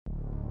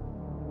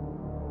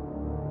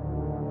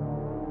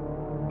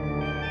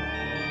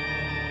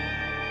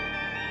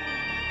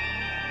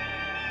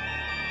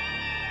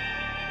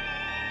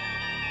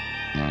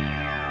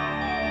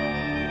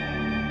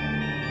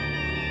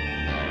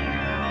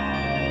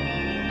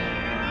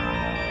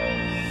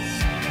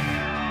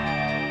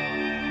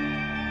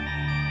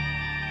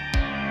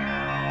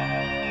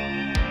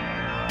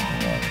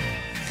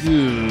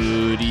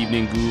Good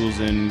evening, ghouls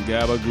and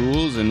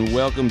gabagools, and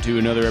welcome to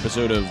another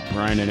episode of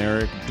Brian and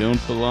Eric Don't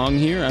Belong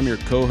Here. I'm your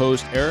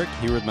co-host, Eric,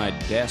 here with my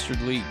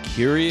dastardly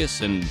curious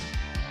and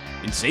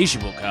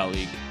insatiable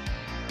colleague,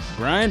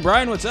 Brian.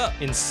 Brian, what's up?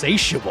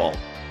 Insatiable.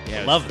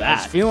 Yeah, Love that.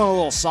 I was feeling a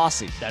little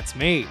saucy. That's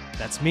me.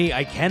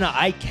 I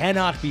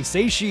cannot be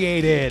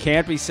satiated.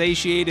 Can't be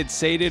satiated,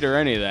 sated, or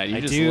any of that.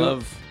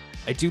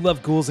 I do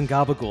love ghouls and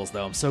gabagools,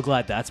 though. I'm so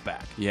glad that's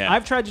back. Yeah.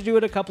 I've tried to do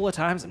it a couple of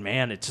times, and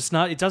man, it just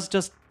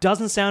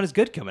doesn't sound as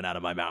good coming out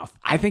of my mouth.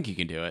 I think you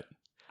can do it.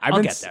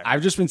 I'll get there.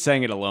 I've just been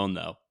saying it alone,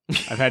 though.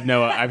 I've had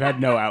no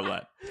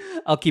outlet.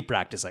 I'll keep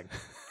practicing.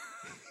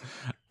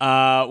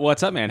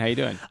 What's up, man? How you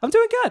doing? I'm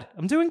doing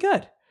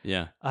good.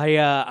 Yeah.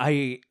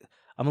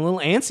 I'm a little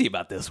antsy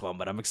about this one,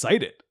 but I'm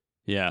excited.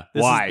 Yeah.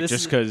 Why?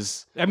 Just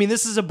because? I mean,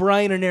 this is a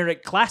Brian and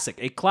Eric classic,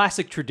 a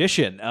classic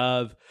tradition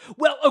of,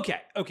 well,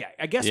 okay.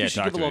 I guess we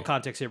should give a little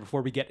context here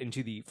before we get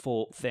into the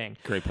full thing.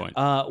 Great point.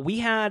 We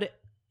had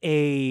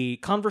a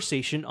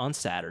conversation on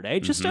Saturday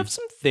just of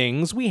some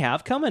things we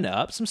have coming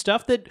up, some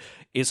stuff that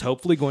is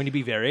hopefully going to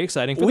be very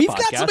exciting for the podcast. We've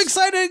got some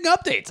exciting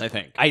updates, I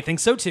think. I think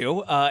so,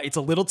 too. It's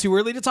a little too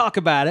early to talk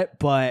about it,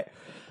 but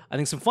I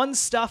think some fun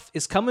stuff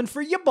is coming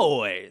for you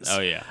boys. Oh,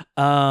 yeah.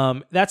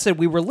 That said,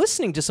 we were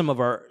listening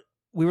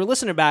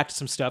back to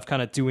some stuff,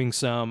 kind of doing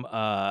some,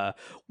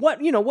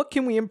 what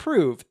can we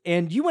improve?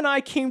 And you and I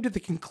came to the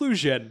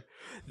conclusion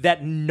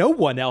that no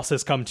one else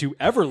has come to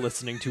ever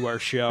listening to our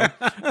show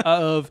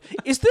of,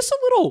 is this a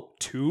little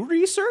too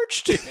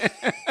researched?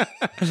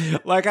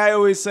 Like I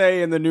always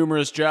say in the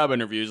numerous job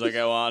interviews I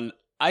go on,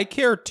 I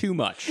care too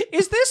much.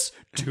 Is this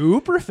too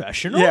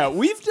professional? Yeah,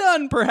 we've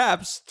done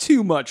perhaps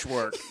too much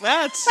work.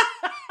 That's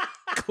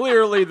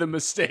clearly the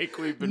mistake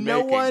we've been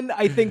making. No one,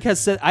 I think, has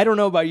said, I don't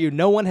know about you,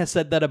 no one has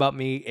said that about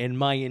me in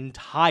my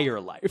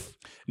entire life.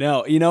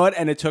 No, you know what?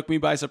 And it took me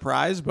by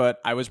surprise, but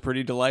I was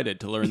pretty delighted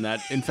to learn that.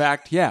 In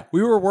fact, yeah,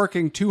 we were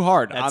working too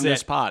hard on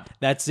this pod.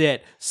 That's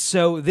it.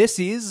 So this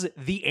is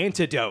the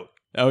antidote.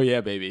 Oh,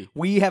 yeah, baby.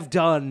 We have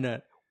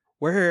done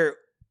where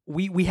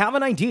we have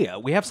an idea.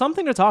 We have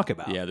something to talk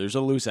about. Yeah, there's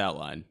a loose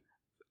outline.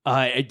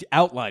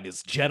 Outline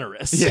is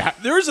generous. Yeah,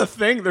 there's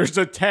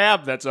a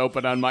tab that's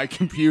open on my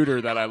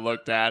computer that I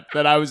looked at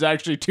that I was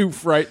actually too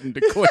frightened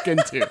to click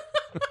into.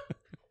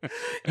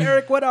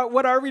 Eric, what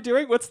are we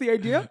doing? What's the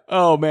idea?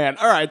 Oh, man.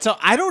 All right, so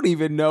I don't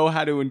even know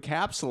how to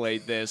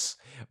encapsulate this.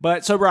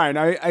 But so, Brian,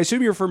 I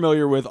assume you're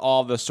familiar with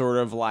all the sort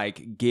of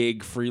like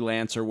gig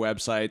freelancer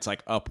websites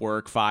like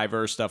Upwork,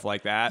 Fiverr, stuff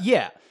like that.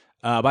 Yeah.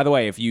 By the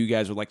way, if you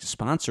guys would like to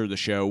sponsor the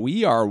show,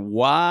 we are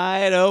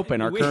wide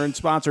open. Our current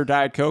sponsor,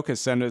 Diet Coke, has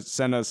sent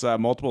us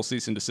multiple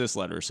cease and desist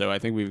letters. So I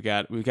think we've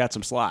got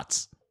some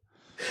slots.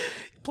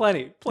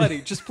 Plenty.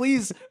 Just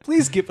please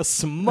give us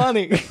some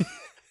money.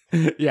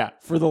 Yeah,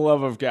 for the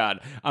love of God.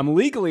 I'm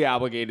legally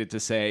obligated to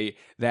say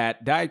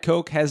that Diet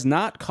Coke has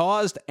not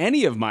caused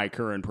any of my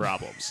current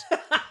problems.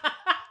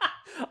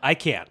 I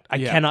can't. I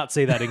cannot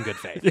say that in good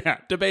faith. Yeah,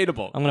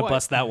 debatable. I'm going to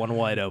bust that one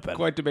wide open.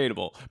 Quite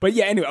debatable. But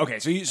yeah, anyway, okay,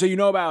 so you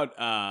know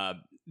about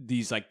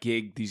these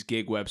gig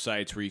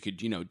websites where you could,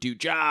 do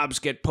jobs,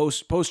 get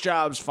post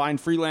jobs, find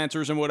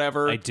freelancers and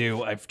whatever. I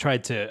do. I've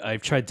tried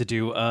to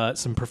do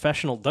some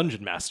professional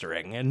dungeon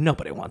mastering, and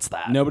nobody wants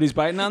that. Nobody's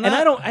biting on that?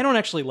 And I don't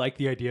actually like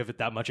the idea of it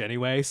that much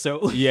anyway,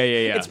 so yeah.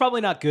 It's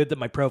probably not good that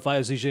my profile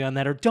is usually on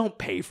that, or don't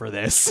pay for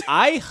this.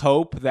 I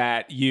hope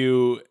that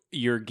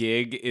your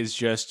gig is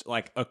just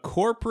like a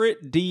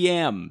corporate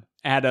DM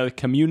at a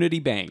community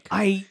bank.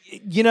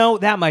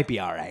 That might be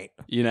all right.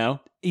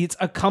 It's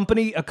a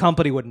company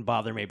wouldn't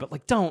bother me, but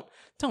like don't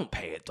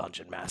pay a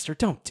dungeon master.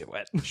 Don't do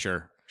it.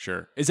 Sure.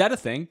 Is that a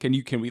thing?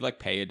 Can we like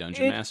pay a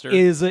dungeon master?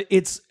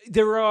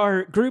 There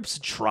are groups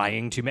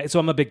trying to make, so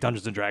I'm a big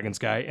Dungeons and Dragons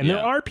guy, and there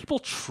are people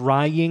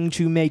trying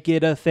to make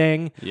it a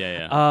thing.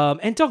 Yeah.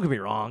 And don't get me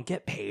wrong,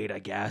 get paid, I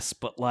guess,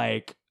 but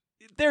like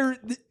there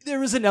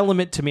is an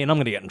element to me, and I'm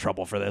going to get in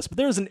trouble for this, but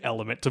there's an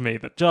element to me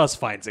that just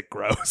finds it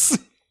gross.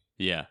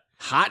 Yeah.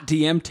 Hot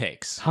DM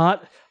takes.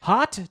 Hot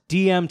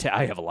DM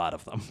I have a lot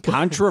of them.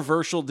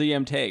 Controversial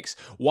DM takes.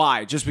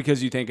 Why? Just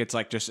because you think it's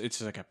like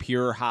a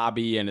pure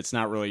hobby and it's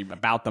not really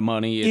about the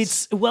money.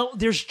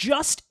 There's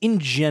just in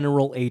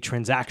general a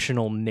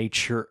transactional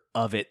nature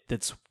of it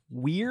that's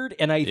weird,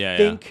 and I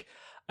think,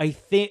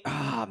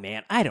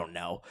 I don't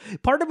know.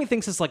 Part of me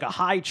thinks it's like a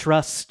high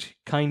trust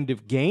kind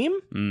of game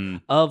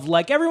of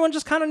like everyone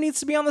just kind of needs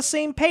to be on the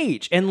same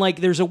page. And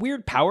like there's a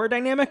weird power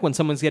dynamic when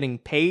someone's getting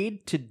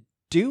paid to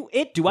do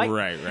it. Do I?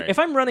 Right. If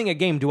I'm running a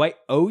game, do I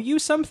owe you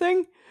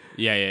something?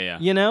 Yeah.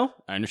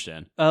 I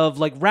understand. Of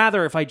like,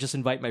 rather if I just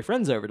invite my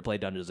friends over to play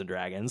Dungeons and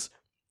Dragons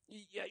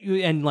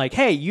and like,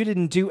 hey, you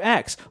didn't do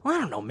X. Well,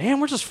 I don't know, man.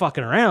 We're just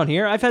fucking around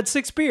here. I've had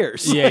 6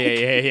 beers.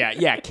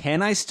 Yeah.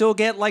 Can I still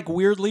get like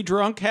weirdly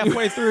drunk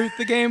halfway through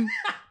the game?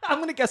 I'm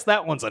going to guess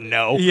that one's a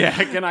no. Yeah,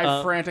 can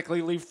I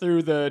frantically leaf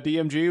through the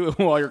DMG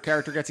while your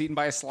character gets eaten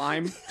by a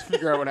slime to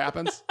figure out what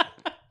happens?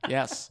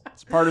 Yes,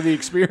 it's part of the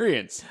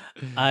experience.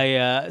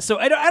 I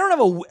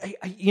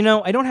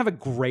don't have a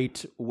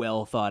great,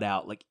 well thought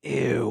out like,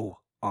 ew,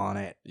 on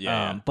it.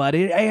 Yeah. But I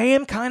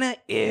am kind of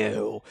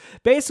ew.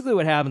 Basically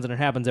what happens, and it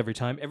happens every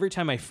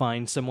time I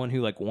find someone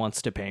who like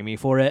wants to pay me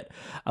for it,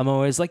 I'm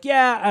always like,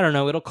 yeah, I don't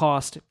know, it'll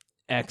cost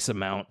X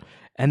amount.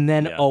 And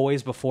then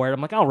always before it,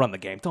 I'm like, I'll run the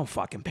game. Don't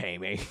fucking pay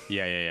me.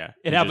 Yeah.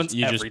 It happens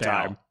every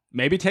time.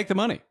 Maybe take the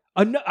money.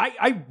 No,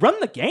 I run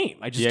the game.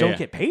 I just don't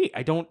get paid.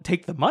 I don't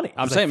take the money.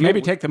 I'm saying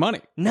maybe take the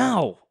money.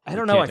 No, I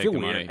don't know. I feel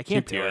weird. I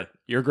can't do it.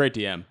 You're a great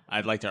DM.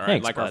 I'd like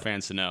our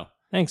fans to know.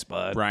 Thanks,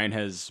 bud. Brian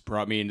has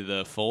brought me into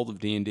the fold of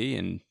D&D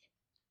and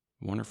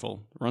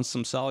wonderful. Runs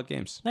some solid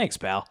games. Thanks,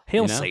 pal.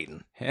 Hail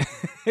Satan. Yeah.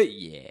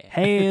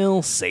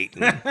 Hail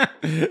Satan.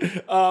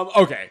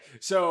 Okay,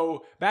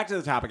 so back to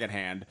the topic at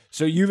hand.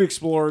 So you've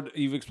explored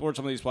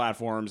some of these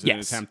platforms in an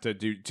attempt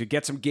to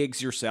get some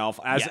gigs yourself,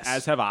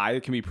 as have I.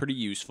 It can be pretty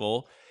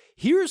useful.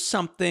 Here's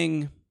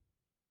something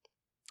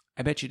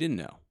I bet you didn't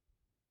know.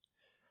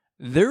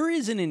 There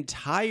is an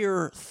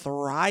entire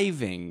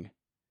thriving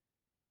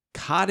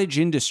cottage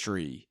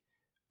industry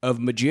of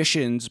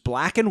magicians,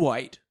 black and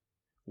white,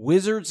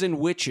 wizards and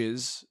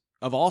witches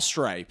of all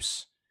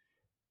stripes,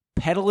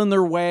 peddling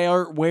their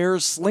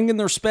wares, slinging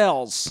their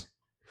spells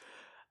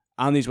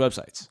on these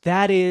websites.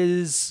 That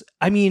is,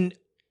 I mean,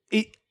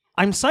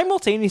 I'm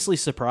simultaneously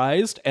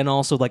surprised and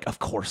also like, of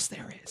course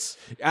there is.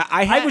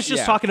 I was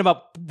just talking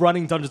about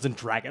running Dungeons and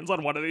Dragons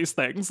on one of these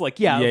things. Like,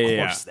 of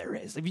course there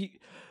is.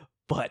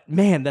 But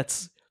man,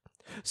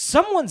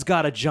 someone's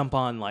got to jump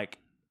on like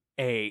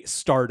a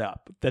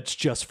startup that's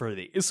just for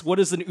these. What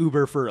is an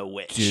Uber for a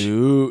witch?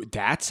 Dude,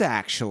 is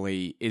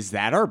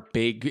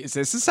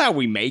this how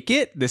we make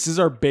it? This is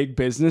our big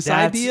business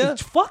idea?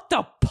 Fuck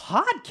the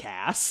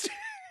podcast.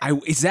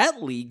 Is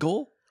that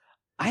legal?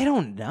 I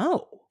don't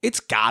know. It's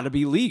got to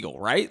be legal,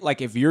 right?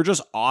 Like if you're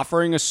just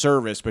offering a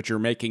service, but you're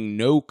making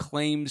no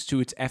claims to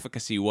its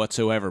efficacy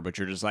whatsoever, but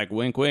you're just like,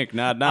 wink, wink,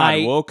 nod, nod,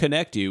 we'll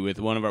connect you with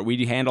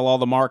we handle all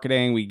the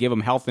marketing, we give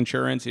them health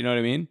insurance, you know what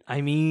I mean?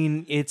 I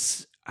mean,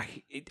 is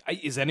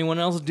anyone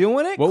else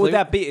doing it? What would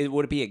that be?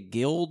 Would it be a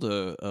guild,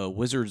 a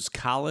wizard's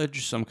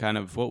college, some kind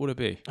of, what would it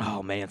be?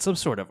 Oh, man, some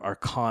sort of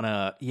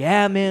arcana.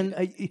 Yeah,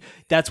 man,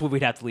 that's what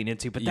we'd have to lean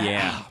into, but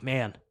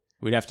man.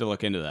 We'd have to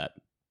look into that.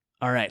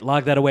 All right,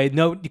 log that away.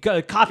 No,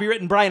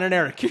 copywritten Brian and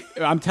Eric.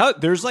 I'm telling,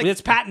 there's like,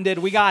 it's patented.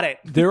 We got it.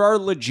 There are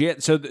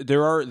legit. So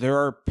there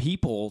are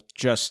people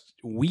just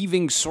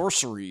weaving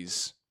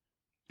sorceries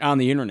on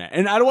the internet,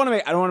 and I don't want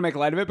to make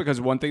light of it, because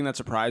one thing that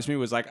surprised me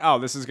was like, oh,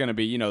 this is going to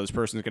be, this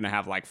person's going to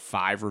have like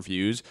 5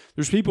 reviews.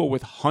 There's people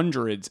with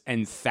hundreds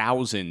and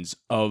thousands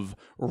of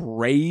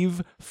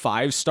rave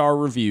 5-star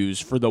reviews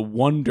for the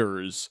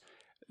wonders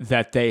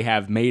that they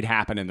have made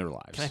happen in their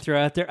lives. Can I throw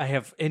out there?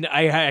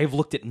 I've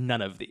looked at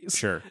none of these.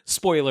 Sure.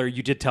 Spoiler,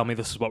 you did tell me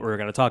this is what we were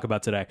going to talk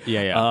about today.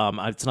 Yeah.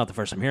 It's not the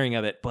first I'm hearing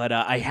of it, but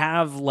I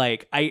have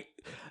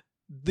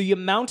the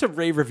amount of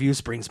rave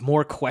reviews brings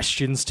more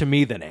questions to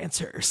me than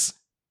answers.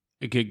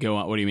 It could go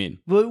on. What do you mean?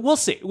 We'll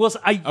see.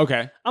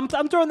 Okay. I'm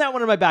throwing that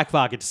one in my back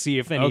pocket to see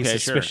if any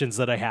suspicions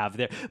that I have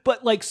there.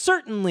 But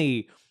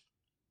certainly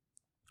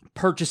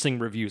purchasing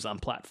reviews on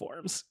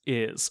platforms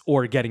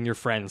or getting your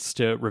friends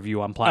to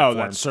review on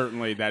platforms.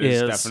 That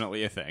is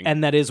definitely a thing.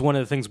 And that is one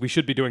of the things we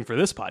should be doing for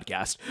this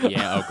podcast.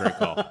 Yeah. Great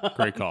call.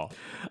 Great call.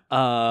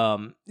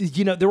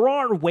 There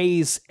are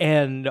ways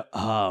and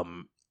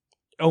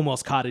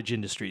almost cottage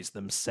industries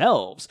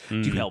themselves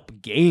to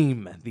help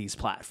game these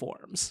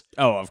platforms.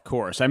 Oh, of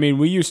course. I mean,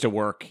 we used to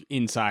work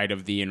inside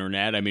of the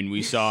internet. I mean,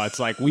 we saw it's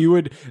like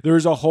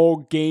there's a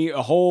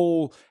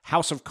whole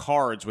house of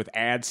cards with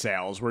ad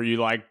sales where you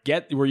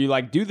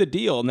do the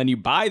deal and then you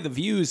buy the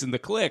views and the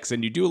clicks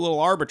and you do a little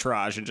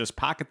arbitrage and just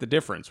pocket the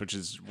difference, which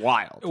is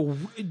wild.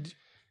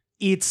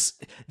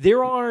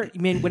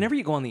 Whenever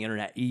you go on the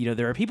internet,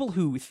 there are people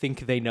who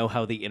think they know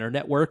how the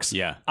internet works.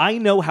 Yeah. I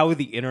know how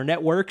the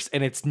internet works,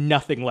 and it's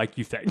nothing like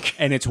you think.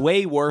 And it's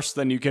way worse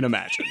than you can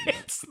imagine.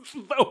 It's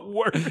the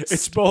worst.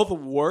 It's both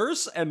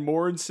worse and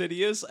more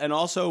insidious and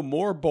also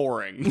more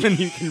boring than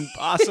you can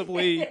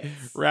possibly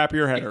wrap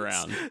your head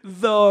around.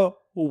 The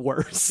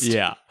worst.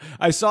 Yeah.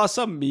 I saw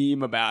some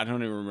meme about, I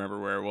don't even remember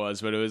where it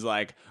was, but it was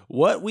like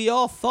what we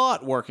all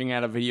thought working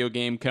at a video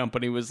game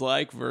company was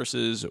like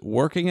versus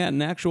working at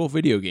an actual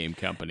video game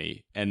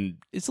company. And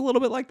it's a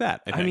little bit like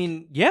that, I think. I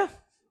mean, yeah.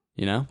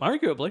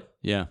 Arguably.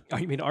 Yeah.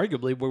 I mean,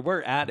 arguably,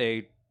 we're at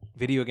a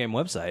video game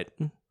website.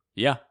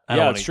 Yeah.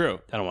 That's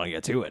true. I don't want to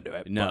get too into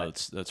it. No,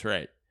 that's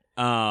right.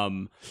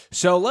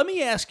 So let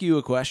me ask you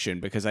a question,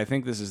 because I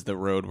think this is the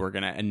road we're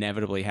going to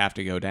inevitably have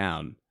to go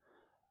down.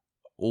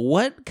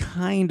 What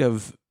kind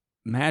of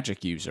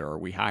magic user are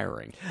we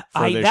hiring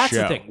for this that's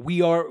show? The thing.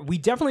 We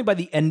definitely by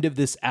the end of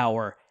this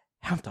hour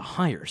have to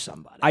hire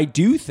somebody. I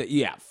do think,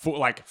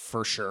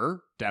 for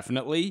sure,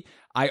 definitely.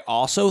 I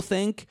also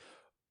think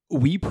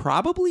we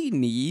probably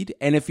need,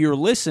 and if you're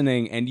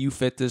listening and you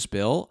fit this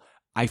bill,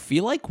 I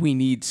feel like we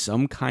need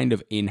some kind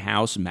of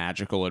in-house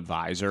magical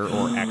advisor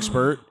or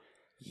expert.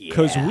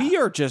 Because we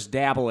are just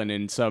dabbling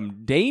in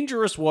some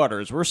dangerous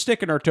waters. We're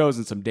sticking our toes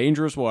in some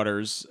dangerous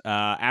waters.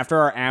 After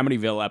our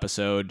Amityville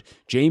episode,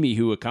 Jamie,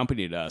 who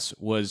accompanied us,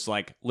 was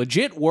like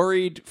legit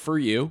worried for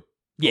you.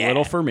 a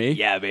little for me.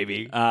 Yeah,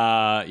 baby.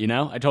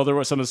 I told her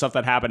what some of the stuff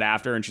that happened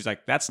after, and she's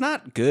like, "That's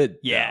not good."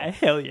 Yeah, though.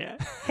 hell yeah,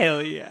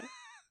 hell yeah.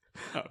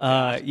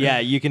 Yeah,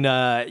 you can.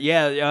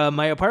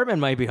 My apartment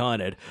might be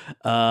haunted.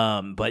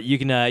 But you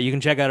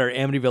can check out our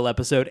Amityville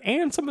episode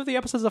and some of the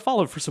episodes that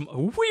followed for some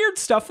weird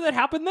stuff that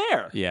happened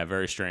there. Yeah,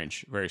 very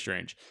strange, very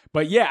strange.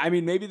 But yeah, I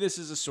mean, maybe this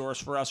is a source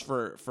for us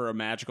for a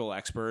magical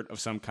expert of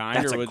some kind.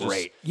 That's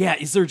great. Yeah,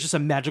 is there just a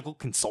magical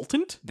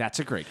consultant? That's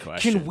a great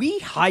question. Can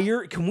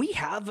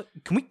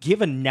we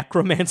give a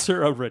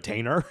necromancer a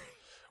retainer?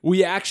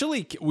 We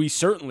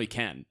certainly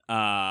can.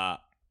 I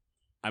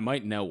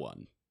might know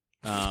one.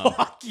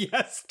 Fuck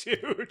yes,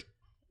 dude.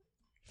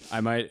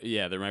 There might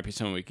be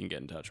someone we can get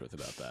in touch with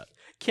about that.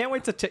 Can't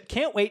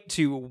wait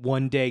to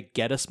one day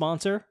get a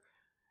sponsor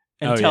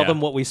and tell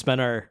them what we spent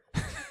our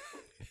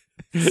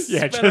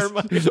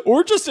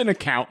or just an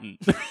accountant.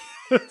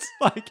 It's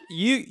like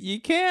you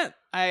can't.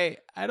 I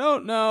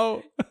don't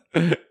know.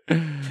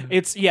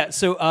 It's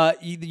so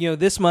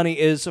this money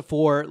is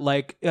for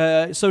like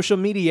social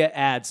media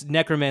ads.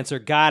 Necromancer,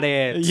 got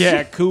it.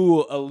 Yeah,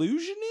 cool.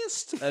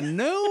 Illusionist? A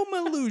gnome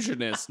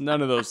illusionist.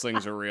 None of those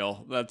things are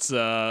real. That's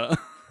how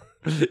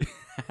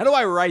do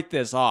I write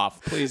this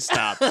off? Please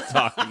stop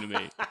talking to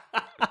me.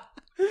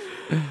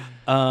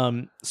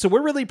 So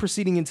we're really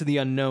proceeding into the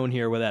unknown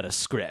here without a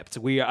script.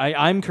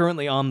 I'm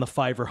currently on the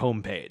Fiverr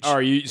homepage.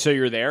 Are you? So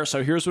you're there.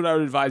 So here's what I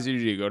would advise you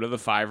to do: go to the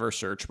Fiverr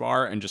search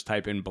bar and just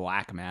type in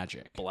black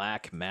magic.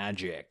 Black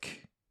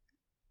magic.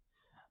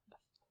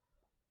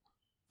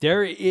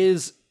 There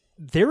is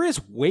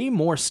way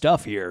more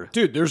stuff here.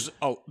 Dude, there's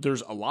a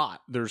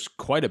lot. There's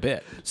quite a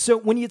bit. So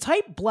when you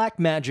type black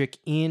magic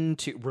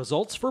into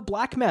results for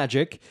black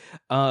magic,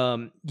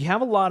 you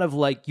have a lot of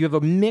you have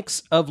a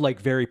mix of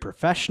very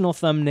professional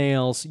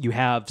thumbnails. You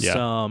have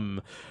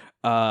some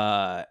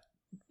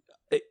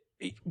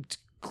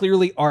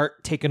clearly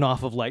art taken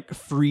off of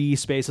free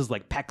spaces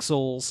like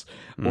Pexels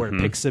or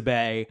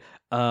Pixabay.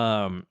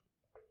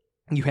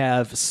 You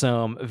have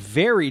some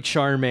very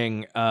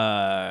charming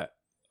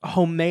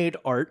homemade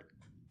art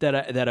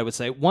that I would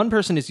say. One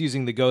person is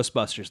using the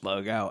Ghostbusters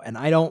logo, and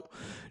I don't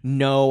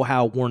know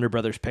how Warner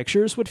Brothers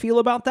Pictures would feel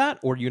about that,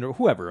 or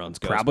whoever owns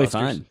Ghostbusters. Probably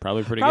fine.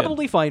 Probably pretty good.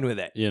 Probably fine with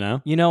it.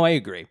 I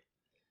agree.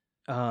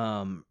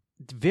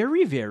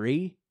 Very,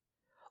 very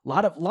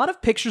lot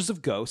of pictures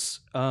of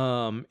ghosts,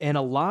 and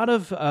a lot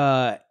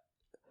of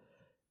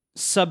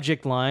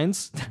subject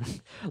lines.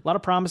 A lot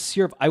of promises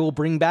here of "I will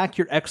bring back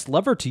your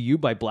ex-lover to you"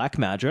 by Black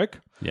Magic.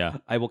 Yeah.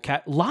 I will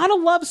lot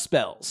of love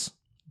spells.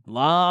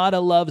 Lot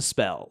of love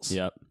spells.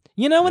 Yep.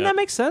 And that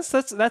makes sense.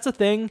 That's a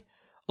thing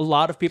a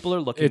lot of people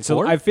are looking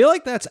for. I feel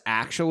like that's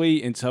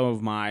actually in some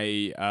of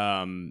my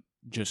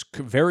just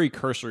very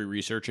cursory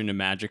research into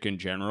magic in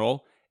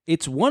general.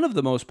 It's one of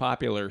the most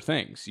popular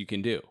things you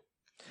can do.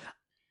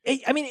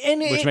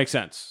 Which makes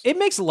sense. It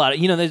makes a lot of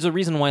there's a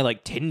reason why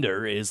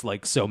Tinder is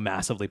so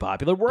massively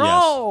popular. We're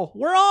all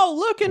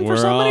looking for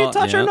somebody to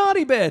touch our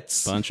naughty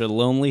bits. Bunch of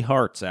lonely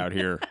hearts out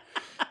here.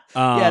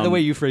 The way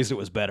you phrased it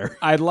was better.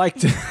 I'd like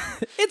to.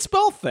 It's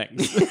both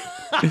things.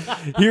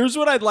 Here's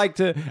what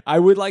I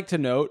would like to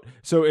note.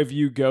 So if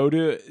you go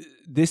to,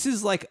 this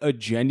is a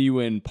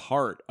genuine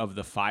part of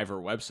the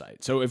Fiverr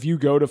website. So if you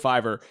go to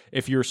Fiverr,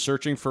 if you're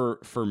searching for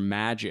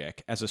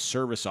magic as a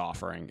service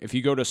offering, if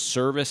you go to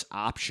service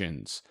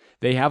options,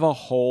 they have a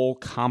whole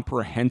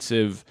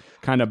comprehensive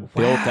kind of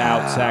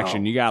built-out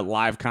section. You got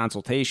live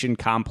consultation,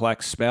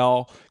 complex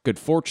spell, good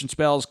fortune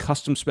spells,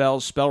 custom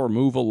spells, spell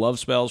removal, love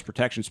spells,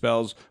 protection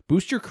spells,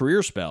 boost your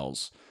career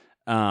spells.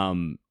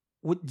 Do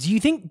you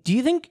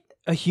think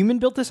a human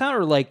built this out,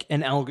 or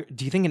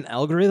do you think an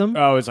algorithm?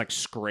 Oh, it's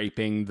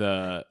scraping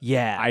the...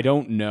 Yeah. I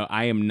don't know.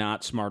 I am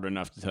not smart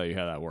enough to tell you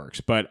how that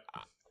works, but...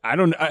 I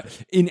don't know.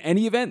 In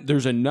any event,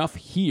 there's enough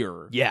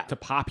here to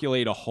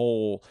populate a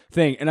whole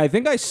thing. And I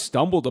think I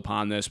stumbled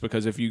upon this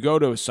because if you go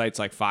to sites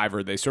like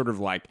Fiverr, they sort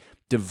of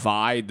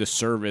divide the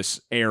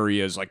service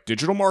areas like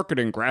digital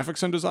marketing,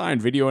 graphics and design,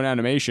 video and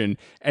animation.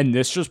 And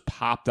this just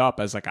popped up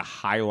as a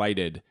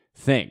highlighted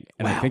thing.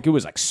 And I think it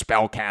was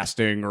spell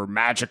casting or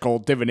magical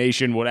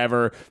divination,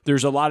 whatever.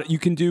 There's a lot you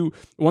can do.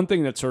 One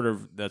thing that's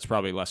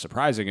probably less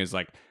surprising is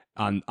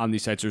on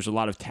these sites, there's a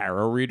lot of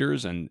tarot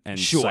readers and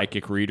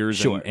psychic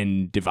readers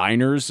and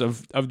diviners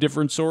of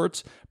different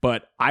sorts.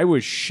 But I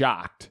was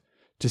shocked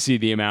to see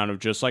the amount of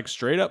just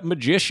straight up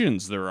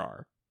magicians there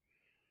are.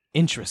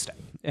 Interesting.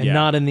 And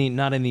not in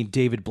the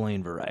David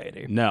Blaine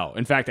variety. No.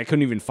 In fact, I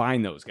couldn't even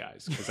find those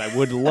guys because I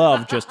would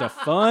love just a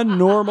fun,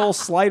 normal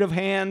sleight of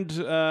hand,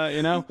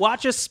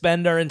 Watch us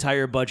spend our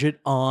entire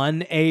budget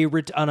on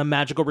a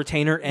magical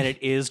retainer, and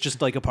it is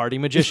just a party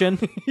magician.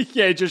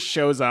 Yeah, it just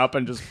shows up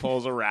and just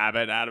pulls a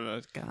rabbit out of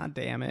it. God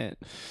damn it.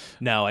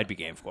 No, I'd be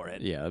game for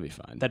it. Yeah, that'd be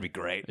fine. That'd be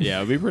great. Yeah,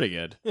 it'd be pretty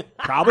good.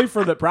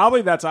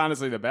 Probably that's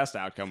honestly the best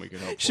outcome we could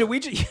hope for.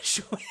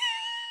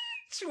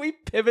 Should we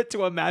pivot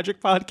to a magic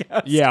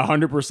podcast? Yeah,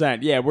 100%.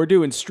 Yeah, we're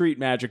doing street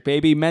magic,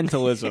 baby.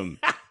 Mentalism.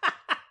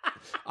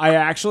 I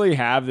actually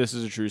have, this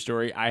is a true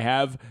story, I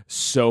have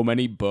so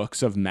many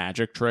books of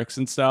magic tricks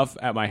and stuff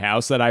at my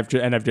house that I've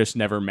just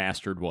never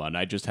mastered one.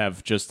 I just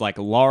have like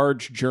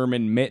large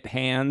German mitt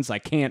hands. I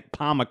can't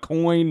palm a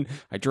coin.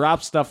 I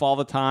drop stuff all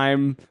the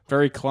time.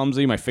 Very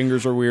clumsy. My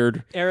fingers are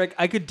weird. Eric,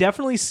 I could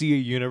definitely see a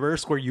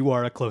universe where you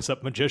are a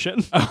close-up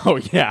magician. Oh,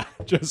 yeah.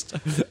 Just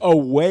a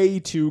way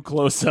too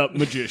close-up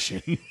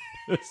magician.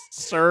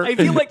 Sir, I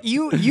feel like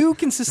you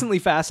consistently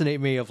fascinate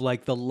me of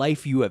like the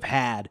life you have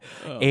had,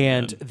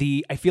 and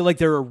man. I feel like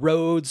there are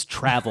roads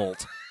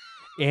traveled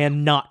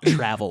and not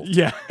traveled.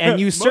 Yeah, and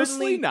you mostly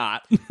certainly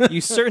not.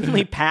 You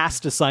certainly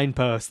passed a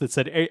signpost that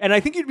said, and I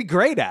think you'd be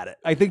great at it.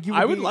 I think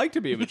I would like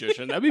to be a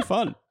magician. That'd be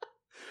fun.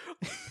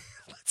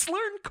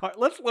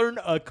 Let's learn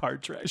a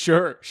card trick.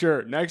 Sure.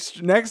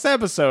 Next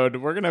episode,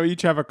 we're gonna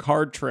each have a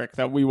card trick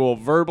that we will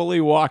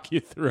verbally walk you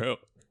through.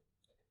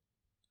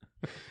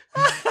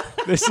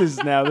 This is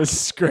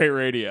great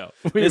radio.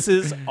 This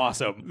is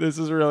awesome. This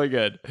is really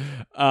good.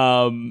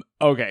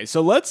 Okay,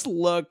 so let's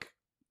look.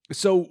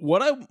 So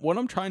what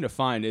I'm trying to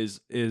find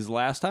is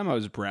last time I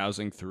was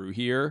browsing through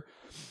here,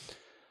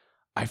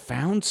 I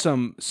found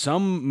some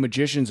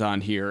magicians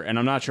on here, and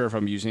I'm not sure if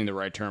I'm using the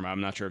right term.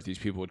 I'm not sure if these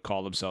people would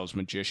call themselves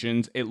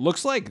magicians. It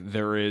looks like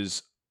there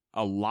is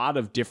a lot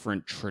of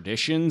different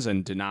traditions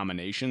and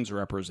denominations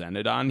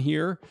represented on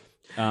here.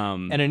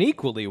 And an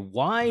equally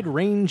wide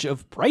range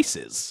of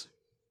prices.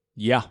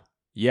 Yeah,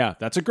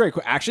 that's a great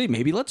question. Actually,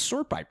 maybe let's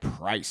sort by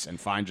price and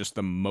find just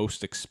the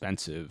most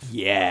expensive.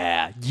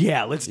 Yeah,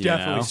 let's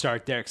definitely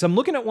start there. Because I'm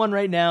looking at one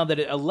right now that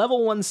a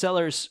level 1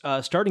 seller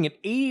starting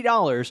at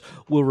 $80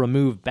 will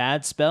remove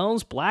bad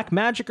spells, black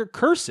magic, or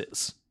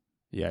curses.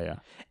 Yeah.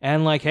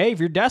 And like, hey, if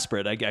you're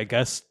desperate, I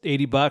guess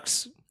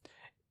 $80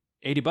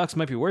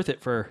 might be worth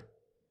it for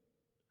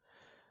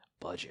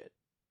budget.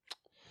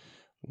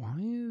 Where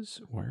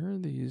are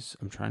these?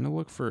 I'm trying to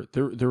look for.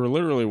 There were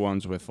literally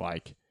ones with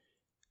like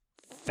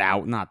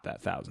not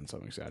that thousands,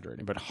 I'm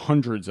exaggerating, but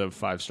hundreds of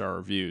 5-star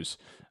reviews.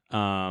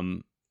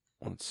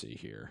 Let's see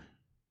here.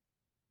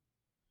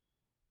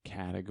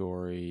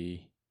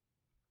 Category.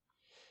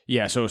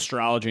 Yeah, so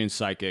astrology and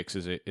psychics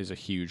is a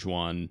huge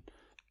one.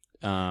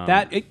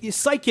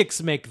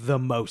 Psychics make the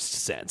most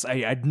sense.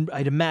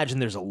 I'd imagine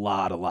there's a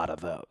lot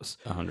of those.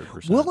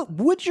 100%. Well,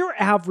 would your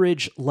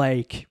average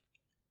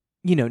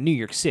New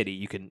York City,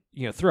 you can,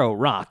 throw a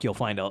rock, you'll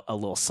find a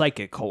little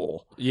psychic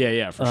hole.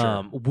 Yeah, for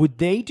sure. Would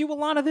they do a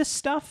lot of this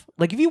stuff?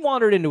 Like, if you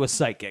wandered into a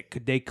psychic,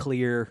 could they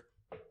clear...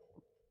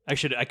 I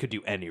could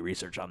do any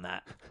research on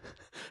that.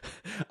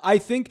 I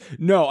think,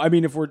 no, I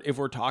mean, if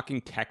we're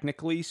talking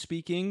technically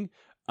speaking,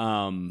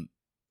 I'm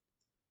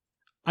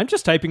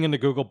just typing into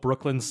Google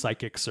Brooklyn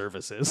Psychic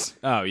Services.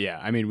 Oh, yeah.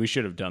 I mean, we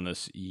should have done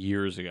this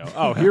years ago.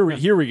 Oh, here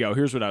we go.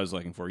 Here's what I was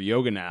looking for.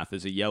 Yoganath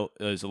is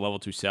a level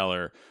 2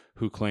 seller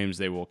who claims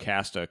they will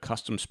cast a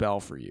custom spell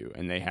for you,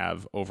 and they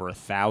have over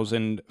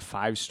 1,000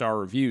 5-star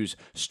reviews,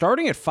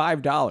 starting at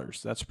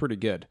 $5. That's pretty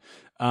good.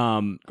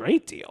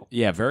 Great deal.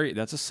 Yeah,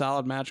 that's a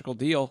solid magical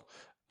deal.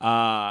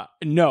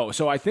 No,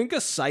 so I think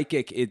a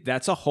psychic,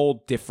 that's a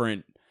whole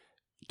different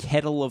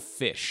kettle of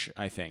fish.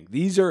 I think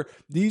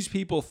these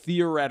people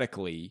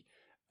theoretically,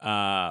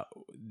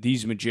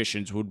 these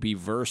magicians would be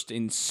versed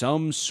in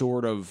some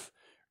sort of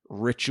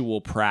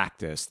ritual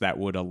practice that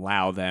would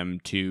allow them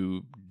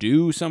to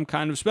do some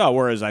kind of spell,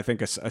 whereas I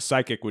think a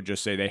psychic would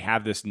just say they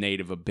have this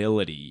native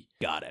ability.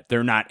 Got it.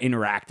 They're not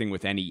interacting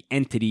with any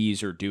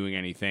entities or doing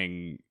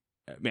anything.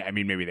 I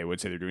mean, maybe they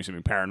would say they're doing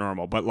something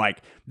paranormal, but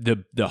like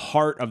the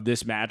heart of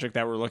this magic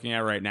that we're looking at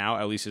right now,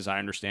 at least as I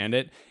understand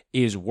it,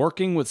 is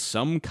working with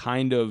some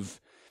kind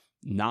of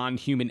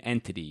non-human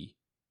entity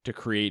to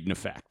create an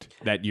effect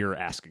that you're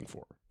asking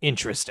for.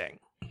 Interesting.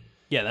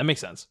 Yeah, that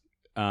makes sense.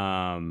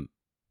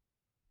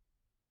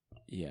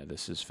 Yeah,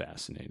 this is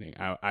fascinating.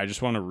 I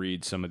just want to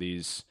read some of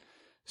these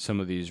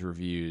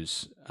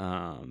reviews.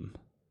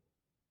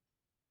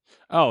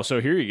 Oh,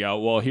 so here you go.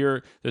 Well,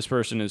 here this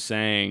person is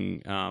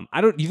saying,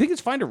 do you think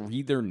it's fine to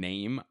read their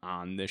name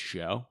on this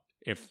show?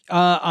 If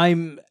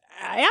I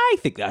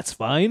think that's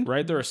fine.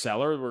 Right, they're a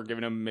seller. We're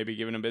giving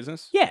them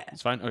business. Yeah,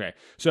 it's fine. Okay,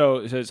 so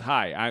it says,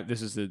 "Hi,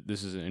 this is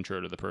an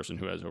intro to the person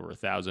who has over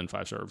 1,000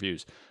 5-star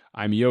reviews.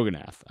 I'm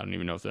Yoganath. I don't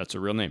even know if that's a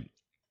real name.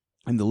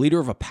 I'm the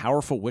leader of a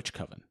powerful witch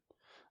coven.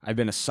 I've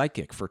been a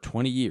psychic for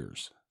 20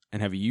 years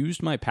and have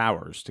used my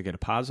powers to get a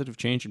positive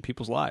change in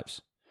people's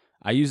lives.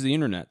 I use the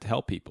internet to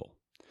help people.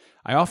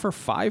 I offer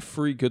 5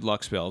 free good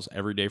luck spells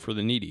every day for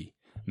the needy.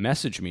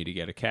 Message me to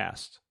get a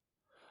cast.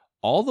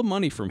 All the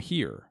money from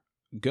here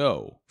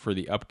go for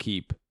the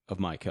upkeep of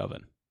my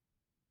coven."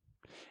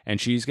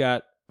 And she's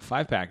got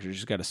 5 packages.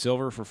 She's got a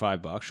silver for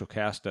 $5. She'll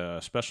cast a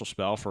special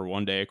spell for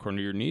 1 day according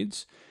to your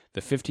needs.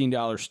 The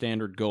 $15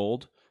 standard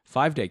gold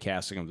 5-day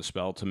casting of the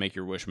spell to make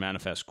your wish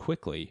manifest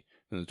quickly.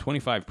 And the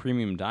 25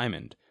 premium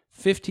diamond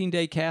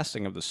 15-day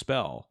casting of the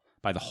spell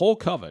by the whole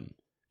coven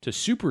to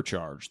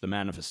supercharge the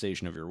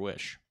manifestation of your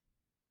wish.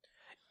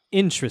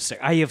 Interesting.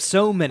 I have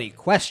so many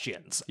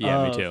questions.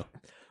 Yeah, me too.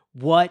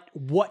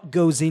 What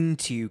goes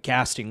into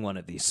casting one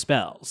of these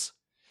spells?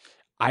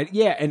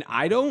 And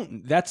I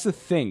don't. That's the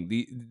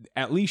thing.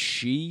 At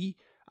least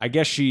I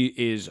guess she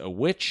is a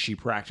witch. She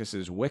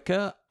practices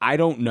Wicca. I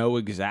don't know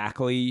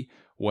exactly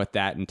what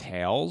that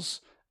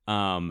entails.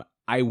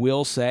 I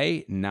will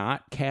say,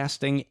 not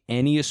casting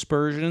any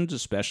aspersions,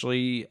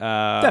 especially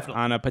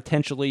on a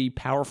potentially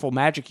powerful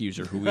magic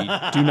user who we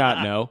do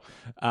not know.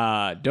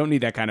 Don't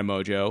need that kind of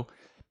mojo.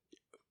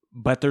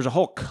 But there's a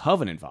whole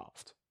coven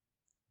involved.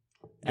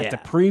 At the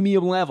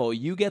premium level,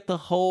 you get the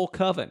whole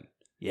coven.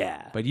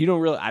 Yeah. But you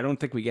don't really, I don't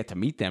think we get to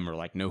meet them or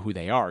like know who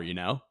they are, you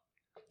know?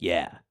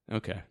 Yeah.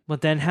 Okay.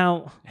 But then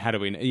how do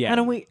we know? Yeah.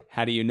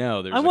 How do you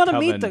know there's I want to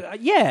meet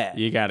yeah.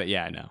 You got it.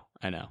 Yeah,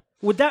 I know.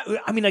 Would that,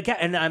 I mean,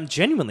 and I'm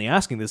genuinely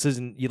asking, this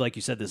isn't, like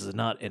you said, this is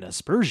not an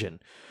aspersion.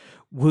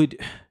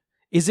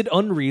 Is it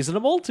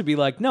unreasonable to be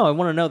like, no, I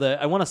want to know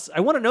that, I want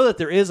to know that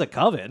there is a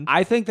coven?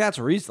 I think that's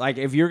reason. Like,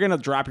 if you're going to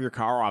drop your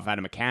car off at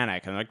a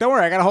mechanic and like, don't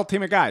worry, I got a whole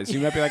team of guys. You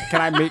might be like,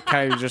 can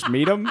I just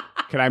meet them?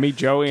 Can I meet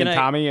Joey and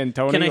Tommy and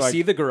Tony? Can I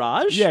see the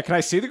garage? Yeah, can I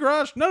see the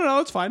garage? No,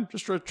 it's fine.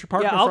 Just park in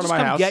front of my house. I'll just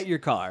come get your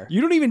car.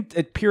 You don't even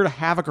appear to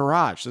have a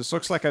garage. This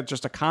looks like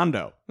just a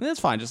condo. That's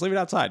fine. Just leave it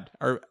outside.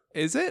 Or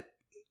is it?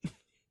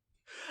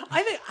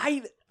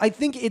 I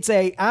think it's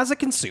as a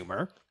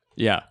consumer.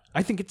 Yeah.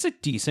 I think it's a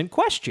decent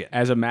question.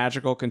 As a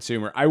magical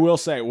consumer, I will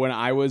say when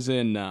I was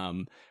in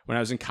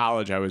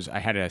college, I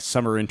had a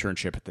summer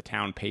internship at the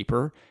town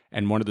paper,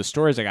 and one of the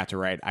stories I got to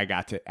write, I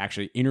got to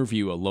actually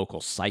interview a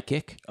local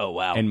psychic. Oh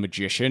wow. And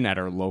magician at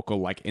our local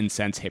like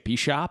incense hippie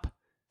shop.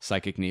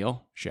 Psychic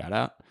Neil, shout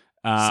out.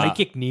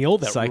 Psychic Neil,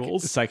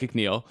 rules. Psychic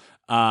Neil.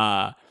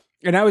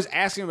 And I was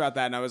asking about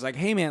that, and I was like,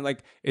 hey, man, like,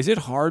 is it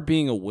hard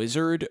being a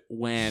wizard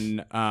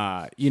when,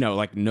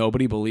 like,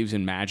 nobody believes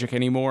in magic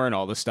anymore and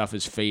all this stuff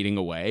is fading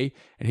away?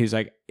 And he's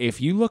like,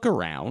 if you look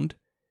around,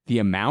 the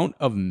amount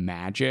of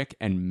magic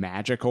and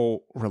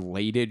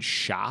magical-related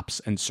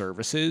shops and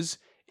services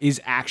is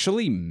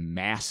actually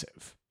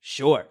massive.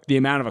 Sure. The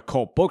amount of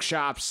occult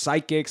bookshops,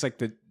 psychics,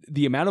 like,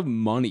 the amount of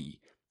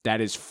money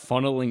that is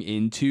funneling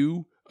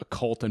into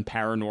occult and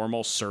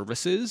paranormal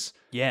services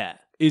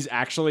is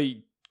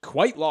actually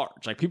quite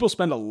large. Like, people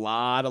spend a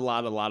lot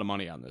of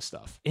money on this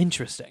stuff.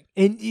 Interesting.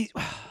 And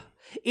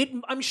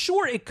I'm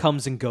sure it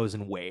comes and goes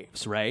in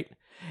waves, right?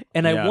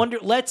 And I wonder,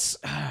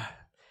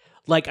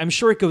 I'm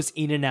sure it goes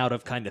in and out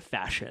of kind of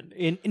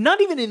fashion. Not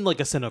even in like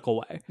a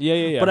cynical way.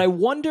 Yeah. But I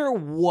wonder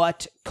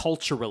what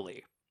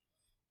culturally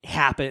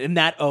happened, and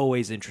that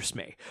always interests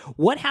me.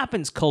 What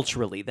happens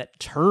culturally that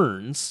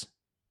turns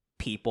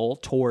people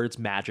towards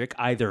magic,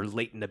 either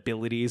latent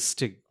abilities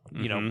to,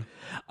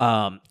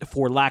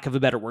 for lack of a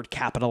better word,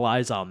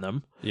 capitalize on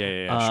them.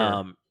 Yeah,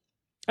 sure.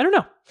 I don't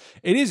know.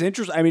 It is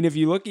interesting. I mean, if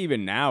you look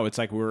even now, it's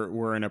like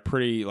we're in a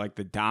pretty like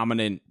the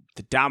dominant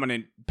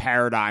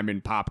paradigm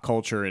in pop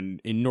culture in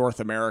North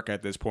America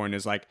at this point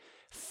is like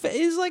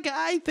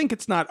I think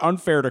it's not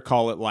unfair to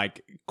call it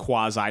like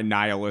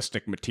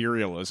quasi-nihilistic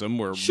materialism,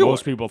 where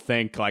most people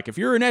think like if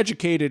you're an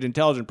educated,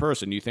 intelligent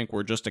person, you think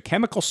we're just a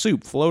chemical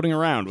soup floating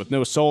around with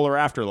no soul or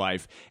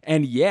afterlife.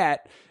 And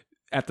yet,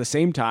 at the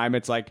same time,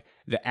 it's like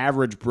the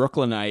average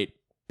Brooklynite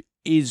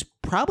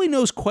probably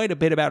knows quite a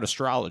bit about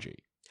astrology.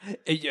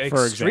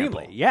 For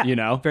example,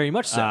 yeah, very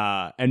much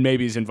so, and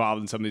maybe he's involved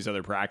in some of these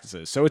other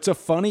practices. So it's a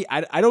funny.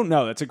 I don't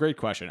know. That's a great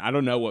question. I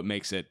don't know what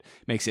makes it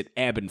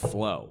ebb and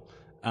flow.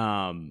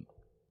 I'm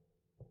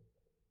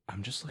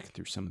just looking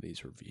through some of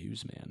these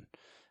reviews, man.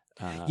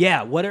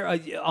 What are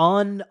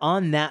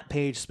on that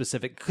page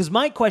specific? Because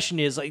my question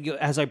is, like,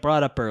 as I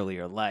brought up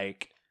earlier,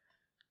 like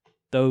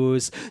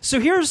those.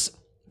 So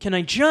can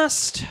I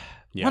just?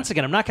 Yeah. Once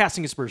again, I'm not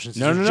casting aspersions.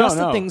 No.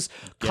 The things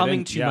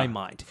coming to my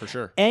mind. For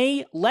sure.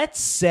 Let's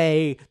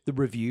say the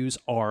reviews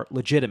are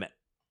legitimate.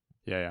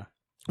 Yeah.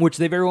 Which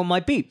they very well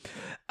might be.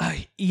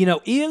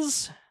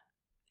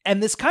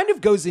 And this kind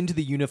of goes into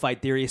the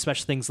unified theory,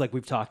 especially things like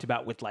we've talked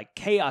about with like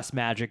chaos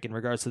magic in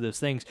regards to those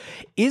things.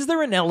 Is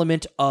there an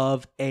element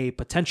of a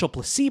potential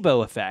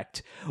placebo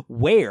effect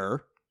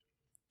where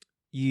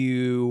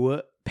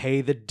you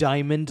pay the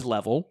diamond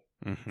level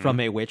from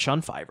a witch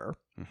on Fiverr,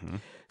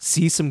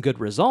 see some good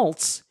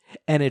results,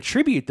 and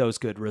attribute those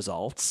good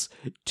results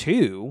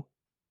to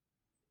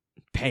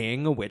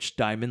paying a witch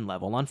diamond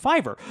level on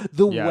Fiverr?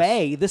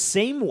 The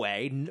same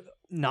way,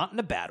 not in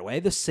a bad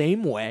way, the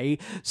same way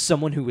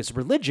someone who is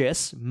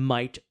religious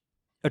might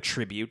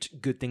attribute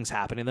good things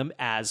happening to them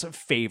as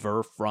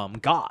favor from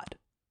God.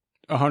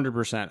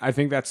 100%. I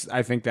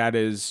think that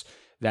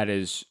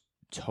is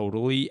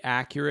totally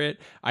accurate.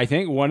 I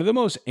think one of the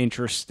most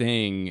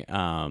interesting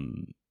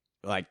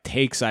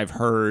takes I've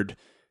heard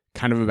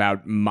kind of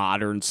about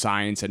modern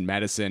science and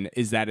medicine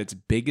is that its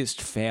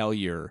biggest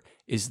failure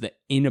is the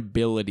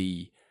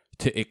inability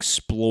to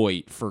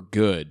exploit for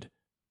good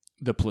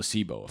the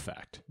placebo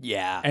effect.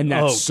 Yeah. And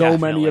that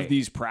many of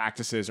these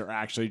practices are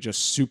actually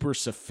just super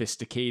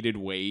sophisticated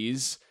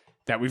ways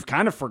that we've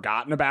kind of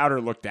forgotten about or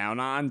looked down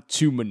on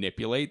to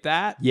manipulate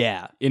that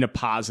in a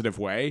positive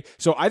way.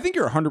 So I think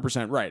you're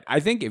 100% right. I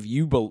think if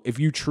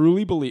you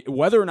truly believe,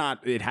 whether or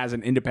not it has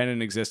an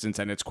independent existence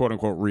and it's quote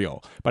unquote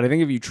real, but I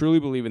think if you truly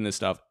believe in this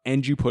stuff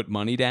and you put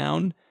money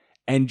down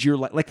and you're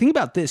like think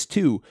about this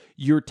too,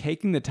 you're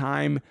taking the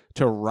time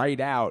to write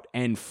out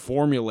and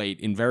formulate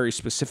in very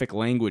specific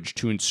language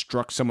to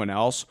instruct someone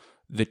else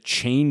the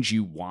change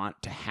you want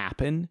to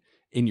happen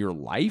in your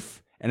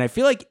life. And I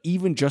feel like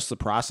even just the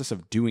process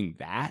of doing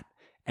that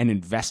and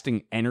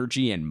investing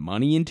energy and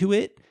money into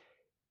it,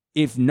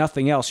 if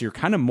nothing else, you're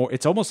kind of more,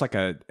 it's almost like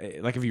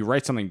if you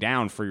write something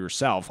down for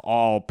yourself,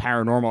 all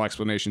paranormal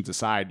explanations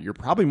aside, you're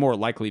probably more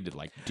likely to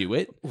like do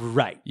it.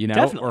 Right. You know,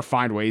 definitely. Or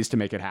find ways to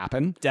make it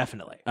happen.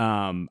 Definitely.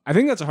 I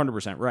think that's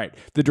 100% right.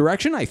 The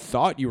direction I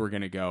thought you were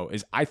going to go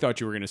is I thought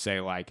you were going to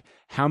say like,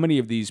 how many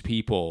of these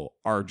people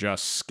are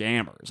just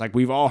scammers? Like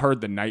we've all heard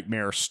the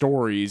nightmare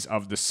stories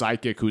of the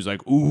psychic who's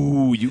like,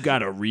 ooh, you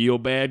got a real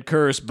bad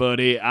curse,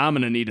 buddy. I'm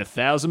going to need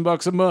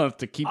 $1,000 a month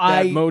to keep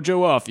that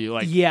mojo off you.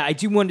 Like, yeah, I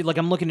do wonder, like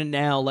I'm looking at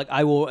now, like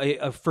I will,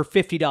 for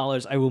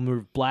 $50, I will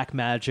move black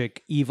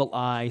magic, evil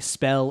eye,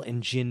 spell,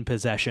 and jinn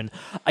possession.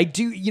 I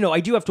do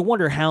have to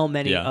wonder how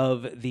many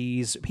of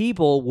these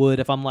people would,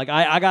 if I'm like,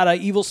 I got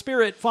an evil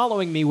spirit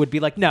following me, would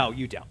be like, no,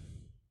 you don't.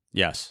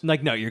 Yes.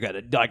 Like, no, you're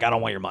good. Like, I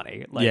don't want your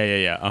money. Like,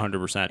 yeah,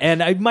 100%.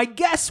 And my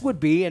guess would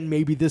be, and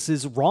maybe this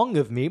is wrong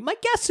of me, my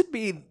guess would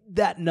be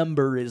that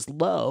number is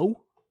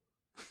low.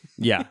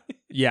 Yeah.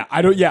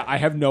 I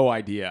have no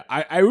idea.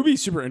 I would be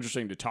super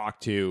interesting to talk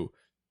to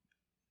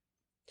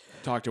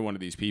one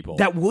of these people.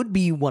 That would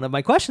be one of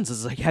my questions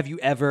is like, have you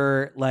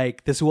ever,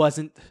 like, this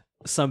wasn't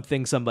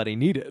something somebody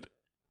needed?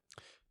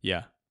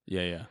 Yeah.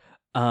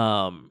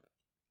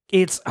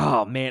 It's,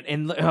 oh man,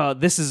 and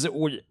this is,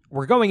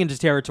 we're going into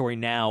territory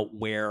now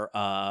where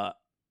I'm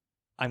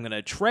going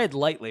to tread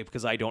lightly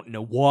because I don't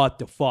know what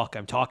the fuck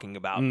I'm talking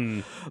about.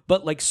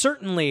 But like,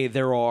 certainly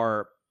there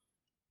are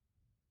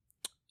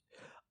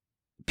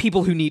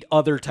people who need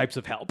other types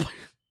of help.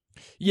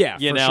 Yeah,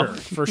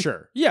 for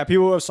sure. Yeah,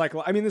 people who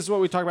have I mean, this is what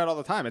we talk about all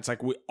the time. It's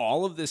like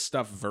all of this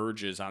stuff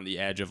verges on the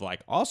edge of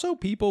like also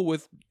people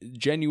with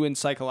genuine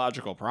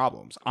psychological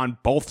problems on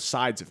both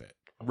sides of it.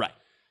 Right.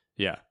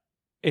 Yeah.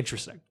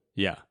 Interesting.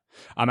 Yeah.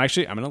 I'm going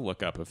to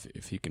look up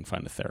if you can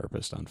find a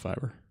therapist on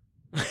Fiverr.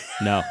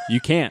 No,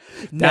 you can't.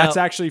 That's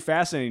actually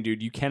fascinating,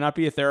 dude. You cannot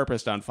be a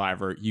therapist on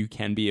Fiverr. You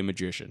can be a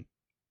magician.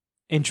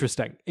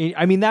 Interesting.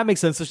 I mean, that makes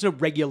sense. There's no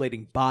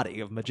regulating body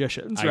of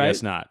magicians,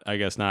 right? I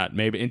guess not.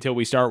 Maybe until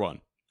we start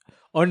one.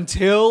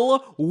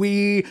 Until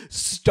we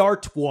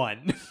start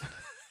one.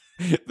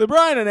 The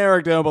Brian and